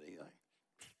vaping the other day,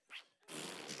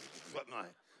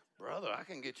 like, brother, I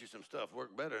can get you some stuff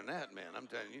work better than that, man. I'm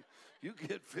telling you, you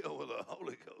get filled with the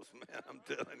Holy Ghost, man. I'm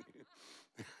telling you.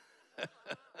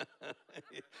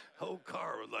 Whole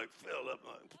car was like filled up.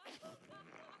 Like,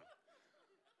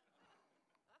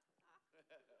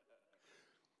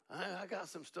 I got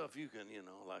some stuff you can, you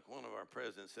know, like one of our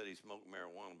presidents said he smoked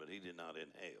marijuana, but he did not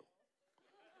inhale.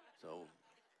 So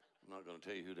I'm not going to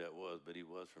tell you who that was, but he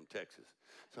was from Texas.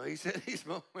 So he said he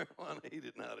smoked marijuana, he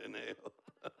did not inhale.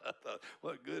 I thought,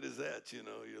 what good is that? You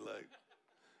know, you're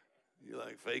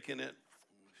like faking it.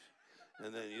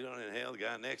 And then you don't inhale. The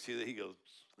guy next to you, he goes,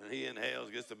 and he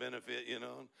inhales, gets the benefit, you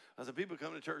know. I said, people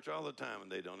come to church all the time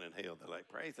and they don't inhale. They're like,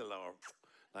 praise the Lord,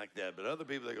 like that. But other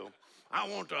people, they go, I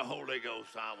want the Holy Ghost.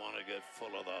 I want to get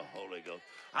full of the Holy Ghost.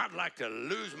 I'd like to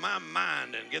lose my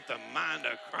mind and get the mind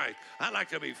of Christ. I'd like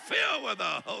to be filled with the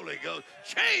Holy Ghost,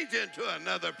 change into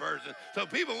another person so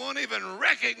people won't even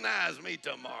recognize me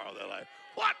tomorrow. They're like,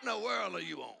 what in the world are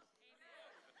you on?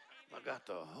 I got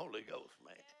the Holy Ghost,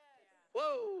 man.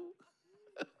 Whoa.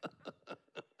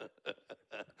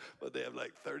 But they have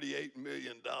like $38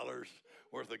 million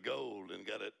worth of gold and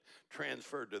got it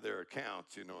transferred to their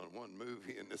accounts, in one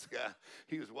movie. And this guy,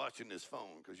 he was watching his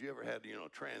phone, because you ever had,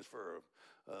 transfer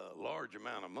a large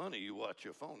amount of money, you watch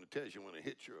your phone. It tells you when it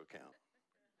hits your account.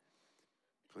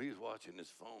 So he was watching his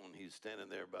phone. He's standing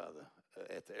there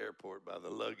at the airport by the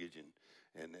luggage,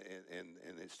 and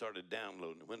it started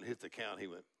downloading. When it hit the account, he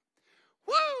went,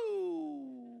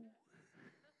 whoa!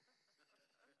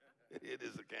 It hit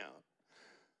his account.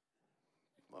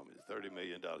 Mom, it's $30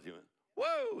 million. He went,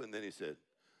 whoa! And then he said,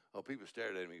 oh, people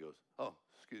stared at him. He goes, oh,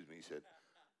 excuse me. He said,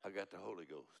 I got the Holy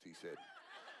Ghost. He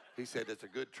said, it's a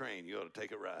good train. You ought to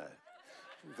take a ride.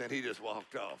 Then he just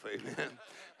walked off. Amen.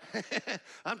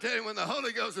 I'm telling you, when the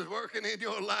Holy Ghost is working in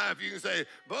your life, you can say,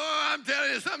 boy, I'm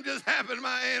telling you, something just happened to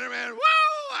my inner man.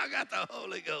 Whoa, I got the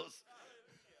Holy Ghost.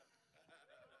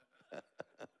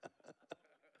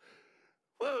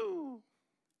 Whoa.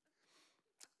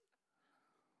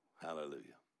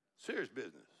 Hallelujah. Serious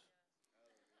business.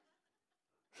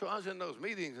 So I was in those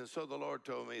meetings, and so the Lord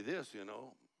told me this,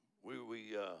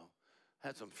 we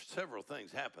had several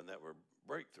things happen that were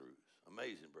breakthroughs.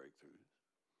 Amazing breakthroughs.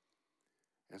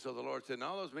 And so the Lord said, in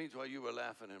all those meetings while you were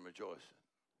laughing and rejoicing,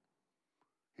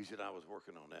 he said, I was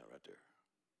working on that right there.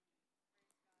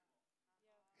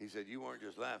 He said, you weren't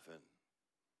just laughing.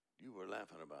 You were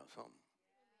laughing about something.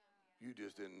 You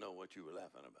just didn't know what you were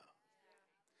laughing about.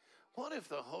 What if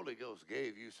the Holy Ghost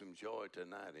gave you some joy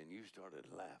tonight and you started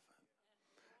laughing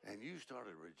and you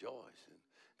started rejoicing?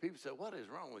 People say, what is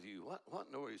wrong with you? What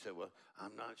in the world? You say, well,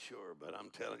 I'm not sure, but I'm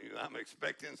telling you, I'm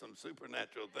expecting some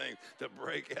supernatural things to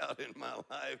break out in my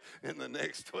life in the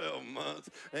next 12 months.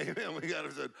 Amen. We got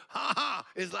to say, ha ha,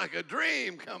 it's like a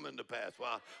dream coming to pass.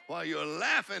 While you're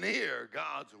laughing here,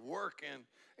 God's working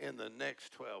in the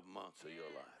next 12 months of your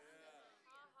life.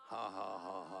 Ha ha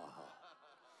ha ha ha.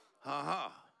 Ha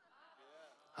ha.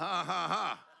 Ha ha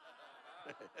ha.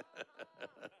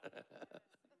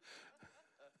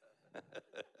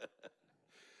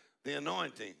 The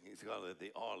anointing, he's called it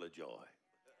the oil of joy.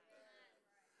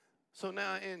 So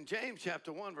now in James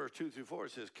chapter 1, verse 2 through 4,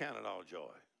 it says, count it all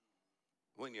joy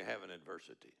when you have an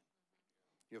adversity.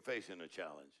 You're facing a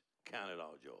challenge. Count it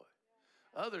all joy.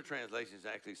 Other translations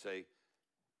actually say,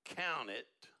 count it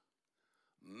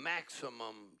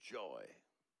maximum joy.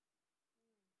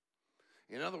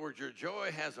 In other words, your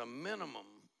joy has a minimum,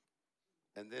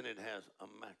 and then it has a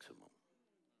maximum.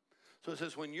 So it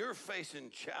says, when you're facing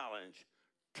challenge,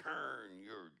 turn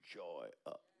your joy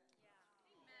up.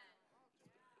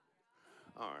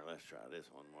 All right, let's try this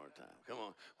one more time. Come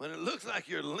on. When it looks like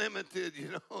you're limited,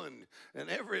 and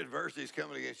every adversity is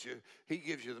coming against you, he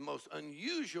gives you the most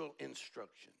unusual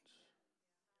instructions.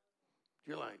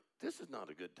 You're like, this is not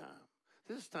a good time.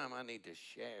 This is time I need to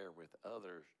share with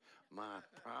others my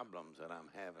problems that I'm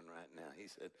having right now. He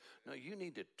said, no, you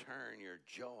need to turn your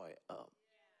joy up.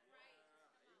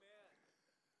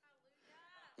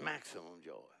 Maximum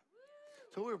joy.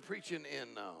 So we were preaching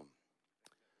in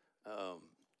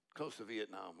close to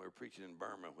Vietnam. We were preaching in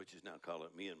Burma, which is now called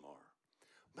Myanmar.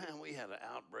 Man, we had an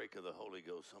outbreak of the Holy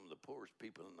Ghost. Some of the poorest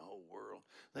people in the whole world,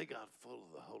 they got full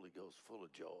of the Holy Ghost, full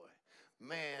of joy.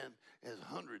 Man, there's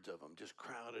hundreds of them just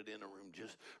crowded in a room,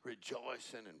 just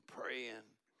rejoicing and praying.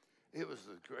 It was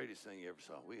the greatest thing you ever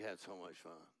saw. We had so much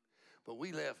fun. But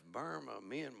we left Burma,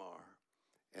 Myanmar,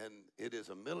 and it is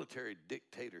a military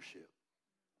dictatorship.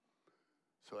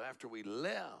 So after we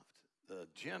left, the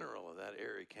general of that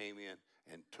area came in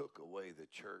and took away the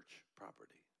church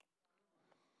property.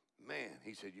 Man,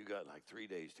 he said, you got like 3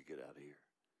 days to get out of here.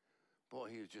 Boy,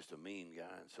 he was just a mean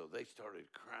guy. And so they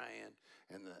started crying,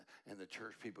 and the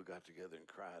church people got together and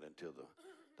cried until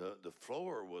the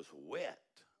floor was wet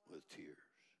with tears.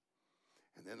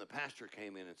 And then the pastor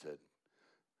came in and said,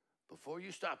 before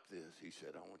you stop this, he said,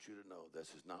 I want you to know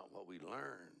this is not what we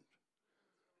learned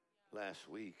last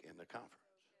week in the conference.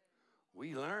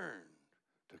 We learned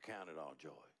to count it all joy.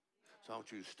 So I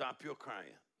want you to stop your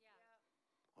crying.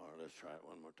 All right, let's try it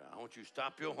one more time. I want you to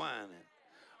stop your whining.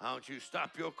 I want you to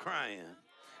stop your crying.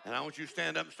 And I want you to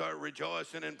stand up and start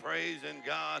rejoicing and praising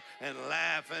God and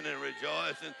laughing and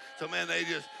rejoicing. So, man, they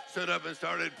just stood up and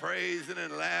started praising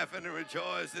and laughing and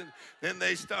rejoicing. Then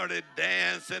they started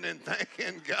dancing and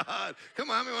thanking God.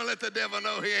 Come on, we want to let the devil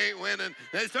know he ain't winning.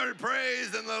 They started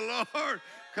praising the Lord.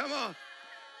 Come on.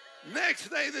 Next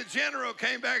day, the general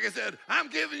came back and said, I'm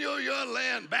giving you your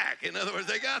land back. In other words,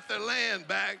 they got their land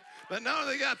back. But not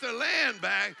only they got their land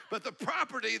back, but the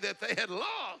property that they had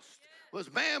lost was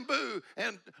bamboo,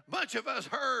 and a bunch of us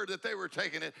heard that they were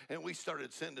taking it, and we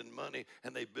started sending money,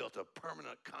 and they built a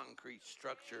permanent concrete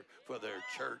structure for their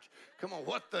church. Come on,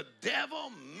 what the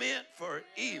devil meant for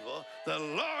evil, the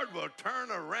Lord will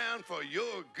turn around for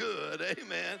your good,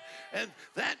 amen. And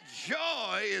that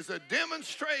joy is a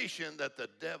demonstration that the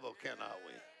devil cannot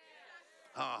win.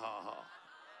 Ha, ha, ha.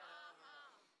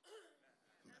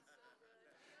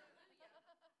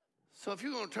 So if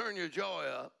you're going to turn your joy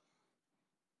up,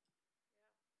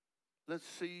 let's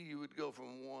see, you would go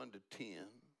from 1 to 10.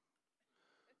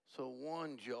 So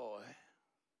 1 joy,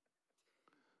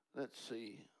 let's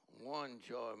see, 1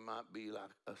 joy might be like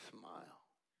a smile.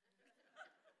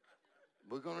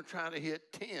 We're going to try to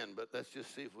hit 10, but let's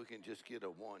just see if we can just get a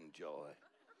 1 joy.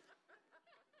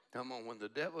 Come on, when the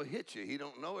devil hits you, he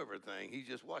don't know everything. He's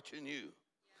just watching you.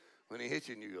 When he hits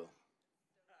you, and you go.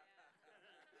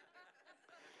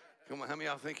 Come on, how many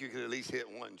of y'all think you could at least hit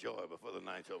 1 joy before the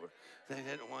night's over? Think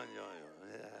hit 1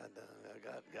 joy. Yeah, I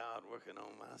got God working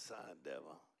on my side,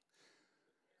 devil.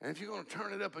 And if you're going to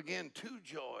turn it up again, 2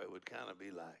 joy would kind of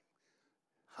be like,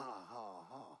 ha, ha,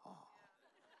 ha, ha.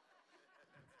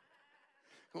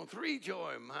 Come on, 3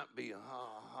 joy might be ha,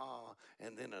 ha,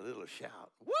 and then a little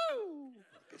shout. Woo!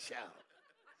 Like a shout.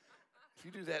 If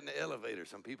you do that in the elevator,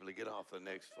 some people will get off the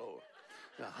next floor.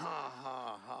 Ha,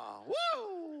 ha, ha,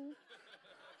 woo!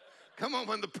 Come on,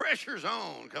 when the pressure's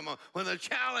on. Come on, when the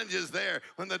challenge is there.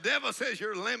 When the devil says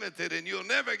you're limited and you'll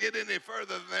never get any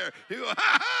further than there. You go,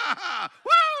 ha, ha, ha,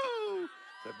 woo!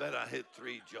 So I bet I hit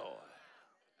 3 joy.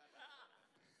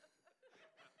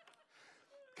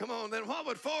 Come on, then what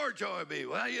would 4 joy be?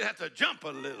 Well, you'd have to jump a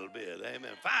little bit, amen.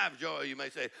 5 joy, you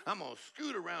may say, I'm going to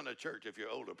scoot around the church if you're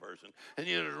an older person. And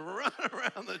you run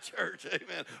around the church,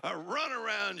 amen, or run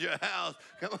around your house.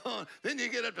 Come on. Then you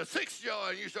get up to 6 joy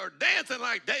and you start dancing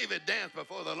like David danced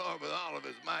before the Lord with all of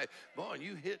his might. Boy, and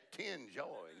you hit 10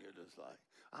 joy and you're just like,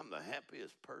 I'm the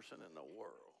happiest person in the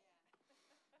world.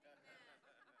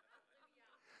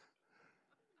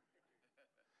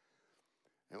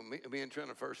 And me and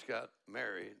Trina first got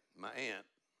married, my aunt,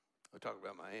 I talk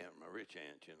about my aunt, my rich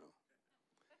aunt, you know.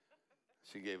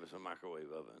 She gave us a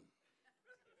microwave oven.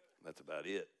 That's about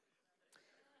it.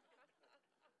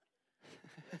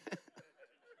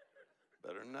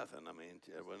 Better than nothing. I mean,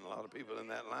 there wasn't a lot of people in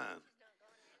that line.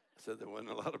 I said there wasn't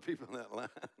a lot of people in that line.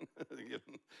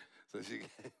 So she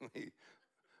gave me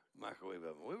microwave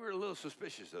oven. We were a little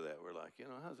suspicious of that. We're like, you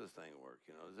know, how's this thing work?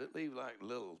 You know, does it leave like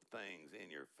little things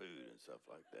in your food and stuff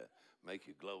like that, make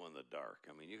you glow in the dark?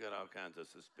 I mean, you got all kinds of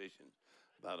suspicions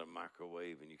about a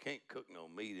microwave, and you can't cook no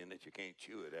meat in it. You can't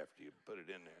chew it after you put it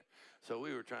in there. So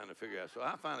we were trying to figure out. So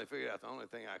I finally figured out the only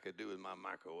thing I could do with my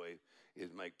microwave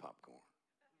is make popcorn.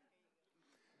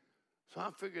 So I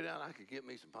figured out I could get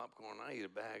me some popcorn. I eat a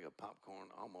bag of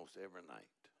popcorn almost every night.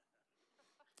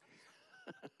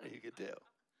 You could tell.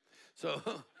 So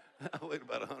I weighed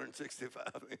about 165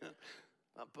 then.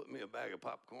 I put me a bag of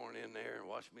popcorn in there and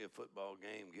watch me a football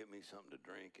game, get me something to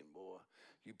drink, and boy,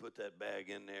 you put that bag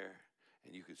in there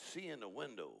and you could see in the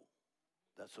window.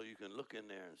 That's so you can look in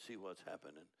there and see what's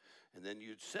happening. And then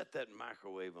you'd set that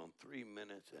microwave on 3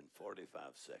 minutes and 45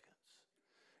 seconds.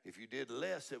 If you did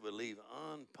less, it would leave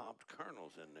unpopped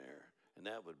kernels in there, and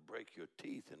that would break your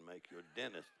teeth and make your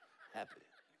dentist happy.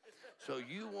 So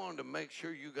you wanted to make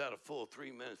sure you got a full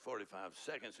 3 minutes, 45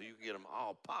 seconds so you can get them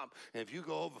all popped. And if you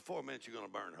go over 4 minutes, you're going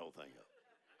to burn the whole thing up.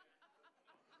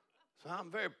 So I'm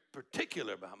very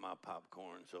particular about my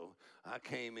popcorn. So I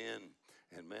came in,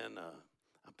 and man,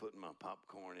 I put my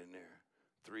popcorn in there,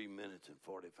 3 minutes and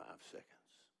 45 seconds.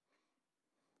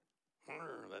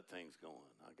 That thing's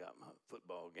going. I got my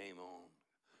football game on,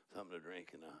 something to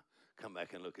drink, and I come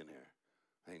back and look in there.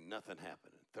 Ain't nothing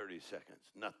happening. 30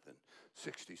 seconds, nothing.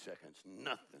 60 seconds,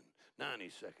 nothing. 90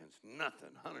 seconds,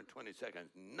 nothing. 120 seconds,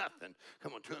 nothing.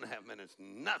 Come on, 2.5 minutes,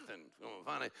 nothing. Come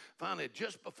on, finally,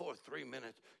 just before 3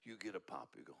 minutes, you get a pop.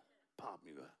 You go, pop.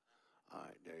 You go, all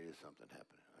right, there is something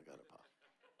happening. I got a pop.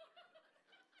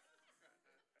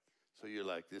 So you're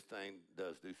like, this thing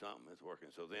does do something. It's working.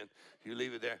 So then you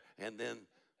leave it there, and then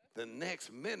the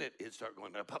next minute it starts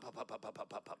going pop, pop, pop, pop, pop, pop,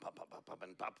 pop, pop, pop, pop, pop,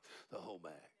 and pop the whole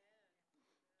bag.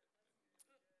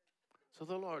 So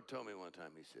the Lord told me one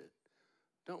time, he said,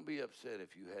 don't be upset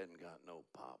if you hadn't got no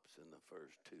pops in the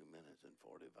first 2 minutes and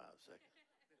 45 seconds.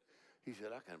 He said,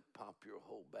 I can pop your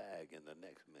whole bag in the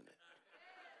next minute.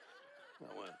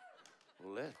 I went,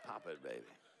 well, let's pop it, baby.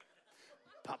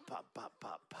 Pop, pop, pop,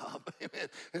 pop, pop. Amen.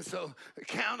 And so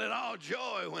count it all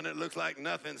joy when it looks like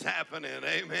nothing's happening.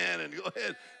 Amen. And go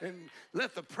ahead and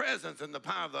let the presence and the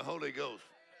power of the Holy Ghost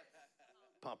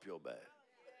pop your bag.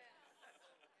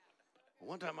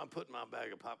 One time I put my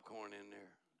bag of popcorn in there.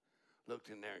 looked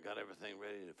in there and got everything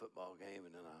ready for the football game,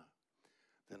 and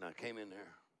then I came in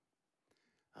there.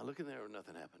 I look in there and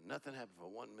nothing happened. Nothing happened for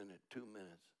 1 minute, 2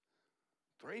 minutes,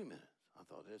 3 minutes. I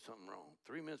thought there's something wrong.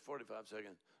 3 minutes, 45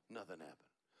 seconds, nothing happened.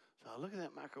 So I look at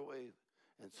that microwave,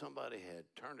 and somebody had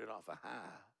turned it off a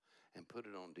high and put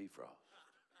it on defrost.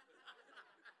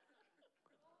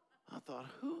 I thought,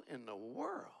 who in the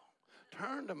world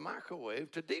turned the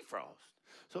microwave to defrost?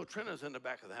 So Trina's in the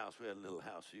back of the house. We had a little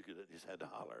house, so you just had to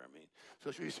holler.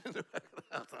 So she's in the back of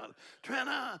the house. I thought,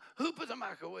 Trina, who put the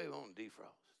microwave on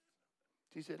defrost?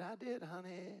 She said, I did,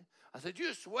 honey. I said, you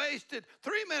just wasted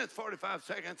 3 minutes, 45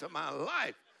 seconds of my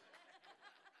life.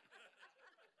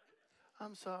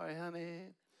 I'm sorry,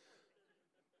 honey.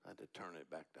 I had to turn it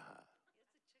back to high.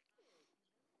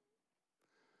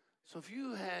 So if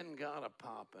you hadn't got a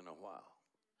pop in a while,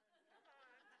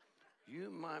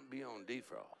 you might be on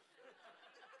defrost.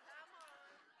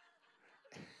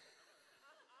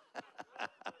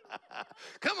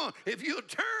 Come on, if you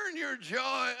turn your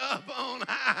joy up on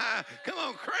high, come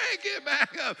on, crank it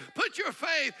back up. Put your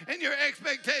faith and your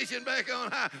expectation back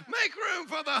on high. Make room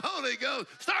for the Holy Ghost.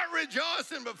 Start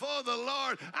rejoicing before the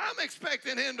Lord. I'm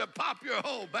expecting him to pop your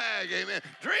whole bag, amen.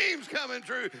 Dreams coming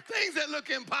true, things that look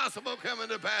impossible coming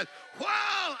to pass. While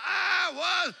I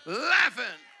was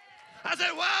laughing, I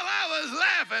said, while I was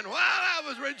laughing, while I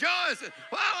was rejoicing,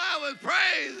 while I was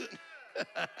praising.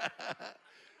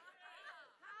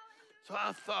 So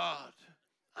I thought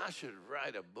I should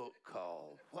write a book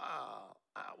called While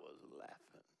I Was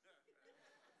Laughing.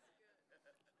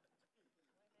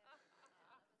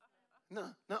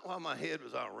 No, not while my head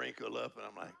was all wrinkled up and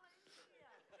I'm like,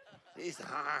 it's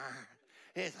hard,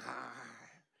 it's hard.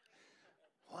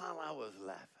 While I was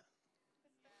laughing.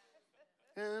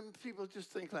 And people just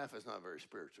think laughing is not very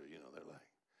spiritual. You know, they're like,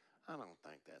 I don't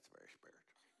think that's very spiritual.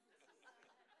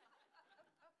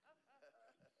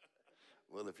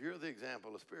 Well, if you're the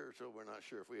example of spiritual, we're not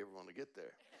sure if we ever want to get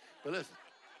there. But listen,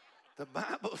 the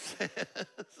Bible says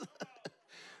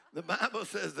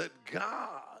that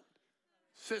God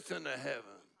sits in the heavens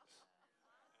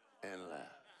and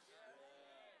laughs.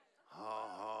 Ha,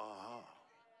 ha, ha.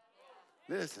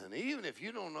 Listen, even if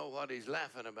you don't know what he's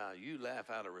laughing about, you laugh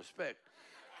out of respect.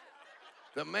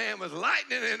 The man with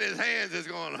lightning in his hands is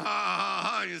going, ha, ha,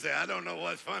 ha. You say, I don't know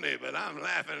what's funny, but I'm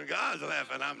laughing. God's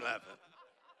laughing, I'm laughing.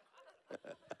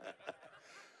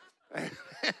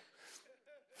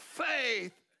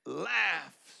 Faith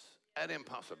laughs at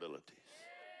impossibilities.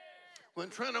 When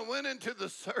Trina went into the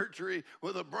surgery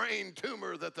with a brain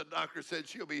tumor that the doctor said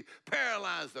she'll be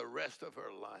paralyzed the rest of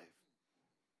her life,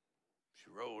 she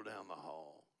rolled down the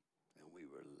hall and we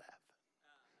were laughing.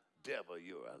 Devil,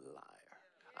 you're a liar.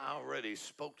 I already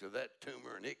spoke to that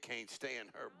tumor and it can't stay in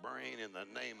her brain in the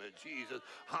name of Jesus.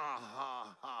 Ha,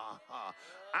 ha, ha, ha.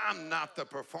 I'm not the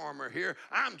performer here.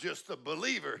 I'm just the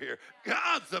believer here.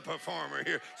 God's the performer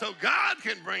here. So God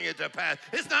can bring it to pass.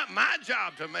 It's not my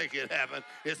job to make it happen.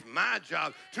 It's my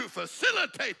job to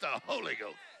facilitate the Holy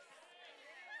Ghost.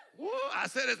 Woo, I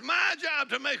said it's my job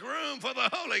to make room for the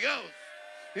Holy Ghost.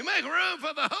 You make room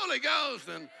for the Holy Ghost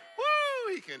and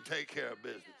woo, he can take care of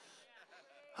business.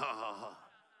 Ha, ha, ha.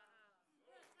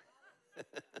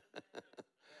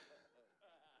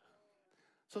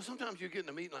 So sometimes you get in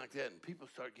a meeting like that and people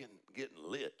start getting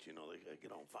lit, you know, they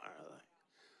get on fire.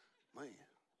 Like, man,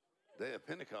 day of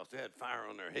Pentecost, they had fire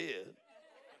on their head.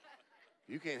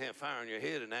 You can't have fire on your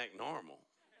head and act normal.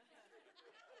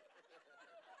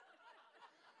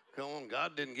 Come on,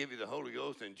 God didn't give you the Holy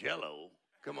Ghost in jello.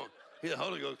 Come on, the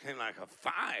Holy Ghost came like a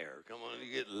fire. Come on,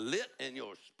 you get lit in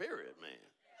your spirit, man.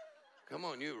 Come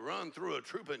on, you run through a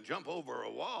troop and jump over a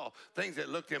wall. Things that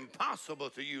looked impossible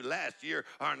to you last year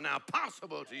are now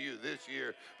possible to you this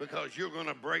year because you're going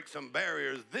to break some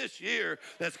barriers this year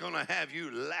that's going to have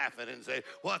you laughing and say,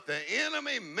 what the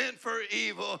enemy meant for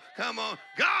evil, come on,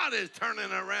 God is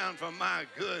turning around for my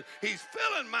good. He's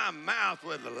filling my mouth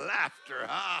with laughter.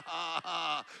 Ha, ha,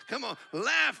 ha. Come on,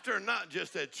 laughter not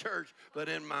just at church, but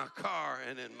in my car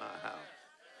and in my house.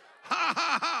 Ha,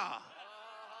 ha, ha.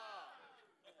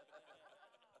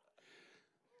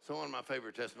 So one of my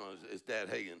favorite testimonies is Dad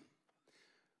Hagin.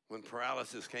 When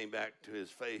paralysis came back to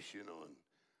his face, you know, and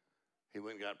he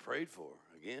went and got prayed for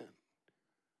again.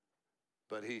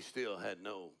 But he still had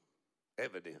no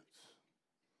evidence.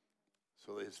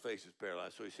 So his face is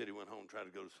paralyzed. So he said he went home and tried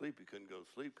to go to sleep. He couldn't go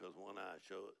to sleep because one eye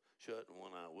shut and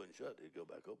one eye wouldn't shut. He'd go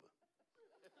back open.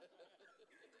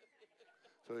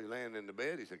 So he's laying in the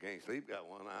bed. He said, can't sleep. Got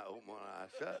one eye open, one eye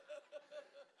shut.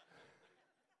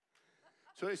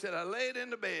 So he said, I laid in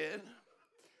the bed,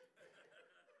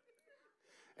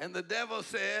 and the devil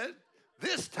said,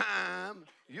 this time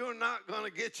you're not going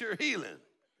to get your healing.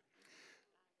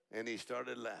 And he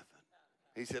started laughing.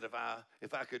 He said,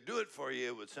 if I could do it for you,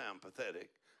 it would sound pathetic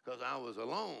because I was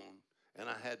alone and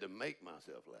I had to make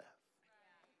myself laugh.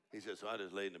 He said, so I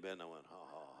just laid in the bed and I went, ha,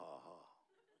 ha, ha, ha.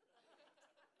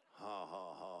 Ha,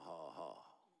 ha, ha, ha, ha.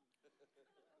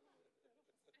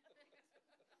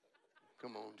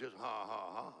 Come on, just ha,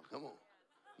 ha, ha. Come on.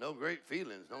 No great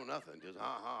feelings, no nothing, just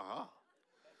ha, ha, ha.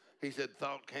 He said,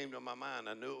 thought came to my mind.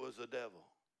 I knew it was the devil.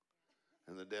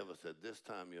 And the devil said, this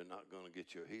time you're not going to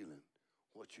get your healing.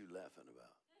 What you laughing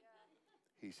about?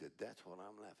 He said, that's what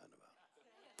I'm laughing about.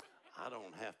 I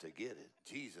don't have to get it.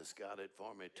 Jesus got it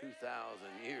for me 2,000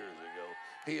 years ago.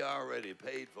 He already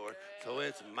paid for it, so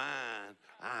it's mine.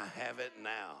 I have it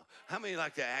now. How many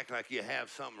like to act like you have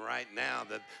something right now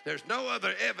that there's no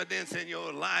other evidence in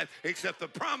your life except the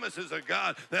promises of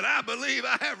God that I believe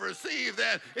I have received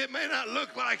that? It may not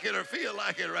look like it or feel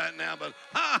like it right now, but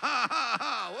ha, ha, ha,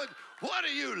 ha. What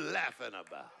are you laughing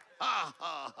about? Ha,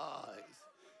 ha, ha.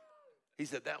 He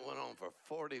said that went on for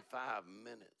 45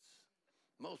 minutes.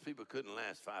 Most people couldn't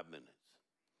last 5 minutes.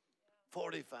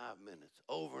 45 minutes,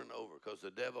 over and over, because the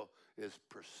devil is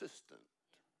persistent.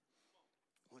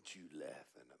 What you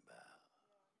laughing about?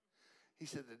 He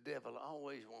said the devil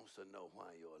always wants to know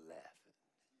why you're laughing.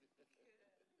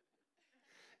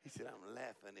 He said, I'm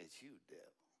laughing at you, devil.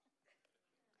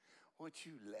 What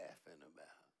you laughing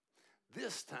about?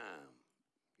 This time,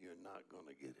 you're not going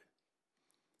to get it.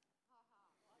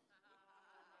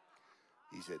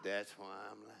 He said, that's why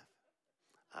I'm laughing.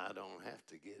 I don't have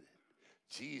to get it.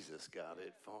 Jesus got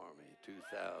it for me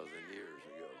 2,000 years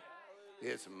ago.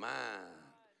 It's mine.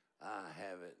 I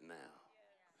have it now.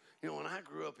 You know, when I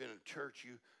grew up in a church,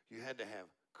 you had to have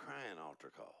crying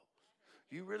altar calls.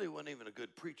 You really wasn't even a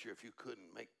good preacher if you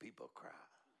couldn't make people cry.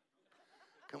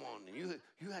 Come on, and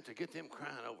you had to get them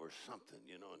crying over something,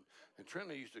 you know. And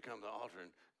Trina used to come to the altar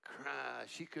and cry.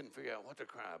 She couldn't figure out what to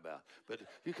cry about. But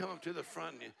you come up to the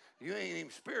front and you ain't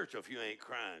even spiritual if you ain't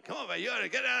crying. Come on, man, you ought to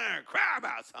get down there and cry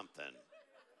about something.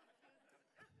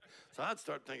 So I'd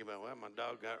start thinking about, well, my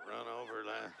dog got run over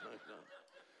last night.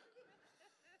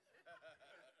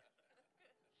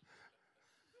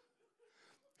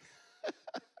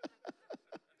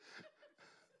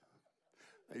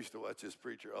 I used to watch this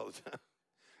preacher all the time,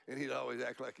 and he'd always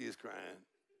act like he was crying.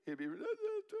 He'd be,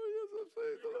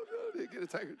 he'd get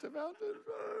his handkerchief out.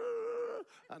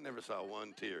 I never saw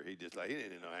one tear. He didn't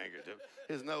even know handkerchief.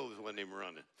 His nose wasn't even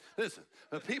running. Listen,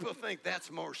 people think that's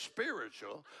more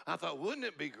spiritual. I thought, wouldn't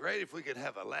it be great if we could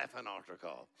have a laughing altar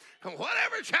call?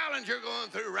 Whatever challenge you're going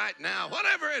through right now,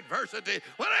 whatever adversity,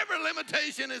 whatever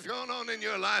limitation is going on in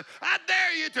your life, I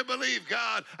dare you to believe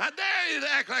God. I dare you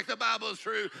to act like the Bible's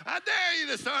true. I dare you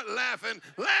to start laughing.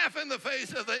 Laugh in the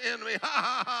face of the enemy. Ha,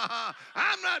 ha, ha, ha.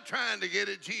 I'm not trying to get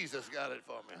it. Jesus got it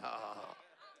for me. Ha, ha, ha.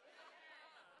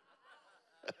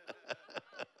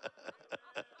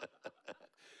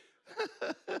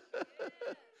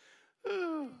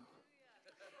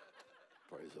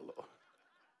 Praise the Lord.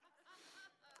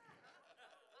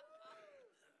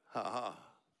 Ha ha.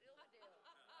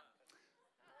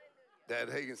 Dad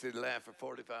Hankins said he laughed for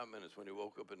 45 minutes when he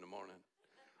woke up in the morning.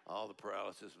 All the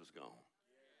paralysis was gone.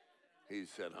 He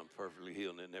said, I'm perfectly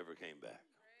healed, and it never came back.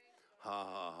 Ha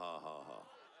ha ha ha ha.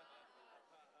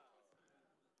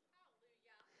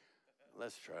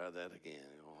 Let's try that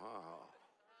again. Ha ha.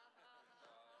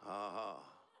 Ha ha.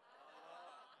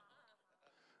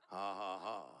 Ha ha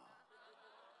ha.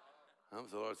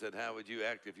 The Lord said, how would you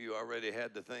act if you already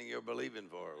had the thing you're believing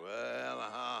for? Well, ha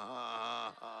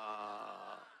ha ha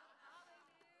ha.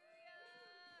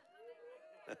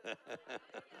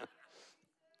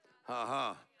 Ha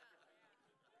ha.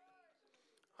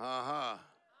 Ha ha.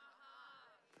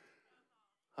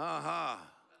 Ha ha.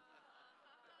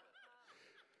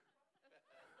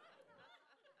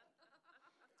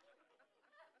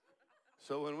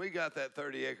 So when we got that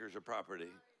 30 acres of property,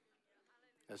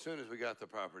 as soon as we got the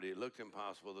property, it looked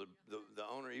impossible. The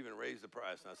owner even raised the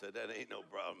price. And I said, that ain't no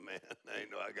problem, man. That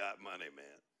ain't no, I got money,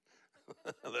 man.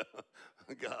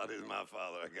 God is my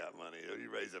father. I got money.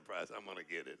 You raise the price, I'm going to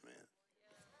get it,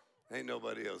 man. Ain't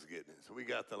nobody else getting it. So we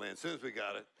got the land. As soon as we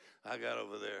got it, I got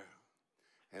over there,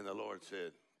 and the Lord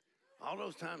said, all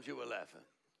those times you were laughing,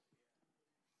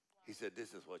 he said,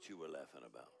 this is what you were laughing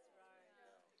about.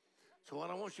 So what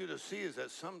I want you to see is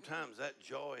that sometimes that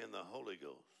joy in the Holy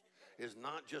Ghost is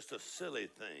not just a silly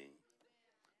thing,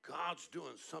 God's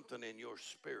doing something in your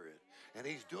spirit, and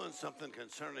he's doing something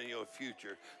concerning your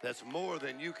future that's more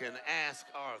than you can ask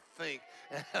or think,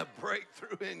 and a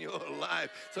breakthrough in your life.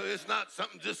 So it's not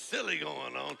something just silly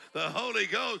going on. The Holy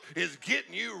Ghost is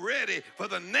getting you ready for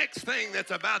the next thing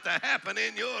that's about to happen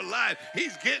in your life.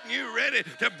 He's getting you ready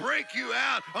to break you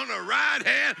out on the right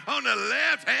hand, on the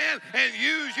left hand, and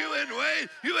use you in ways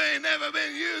you ain't never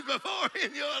been used before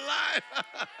in your life.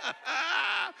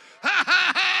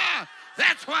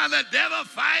 That's why the devil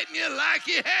fighting you like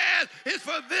he has is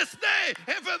for this day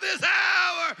and for this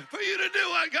hour for you to do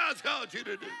what God's called you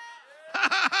to do.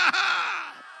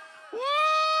 Woo!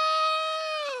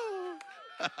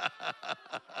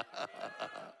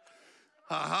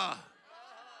 Ha ha.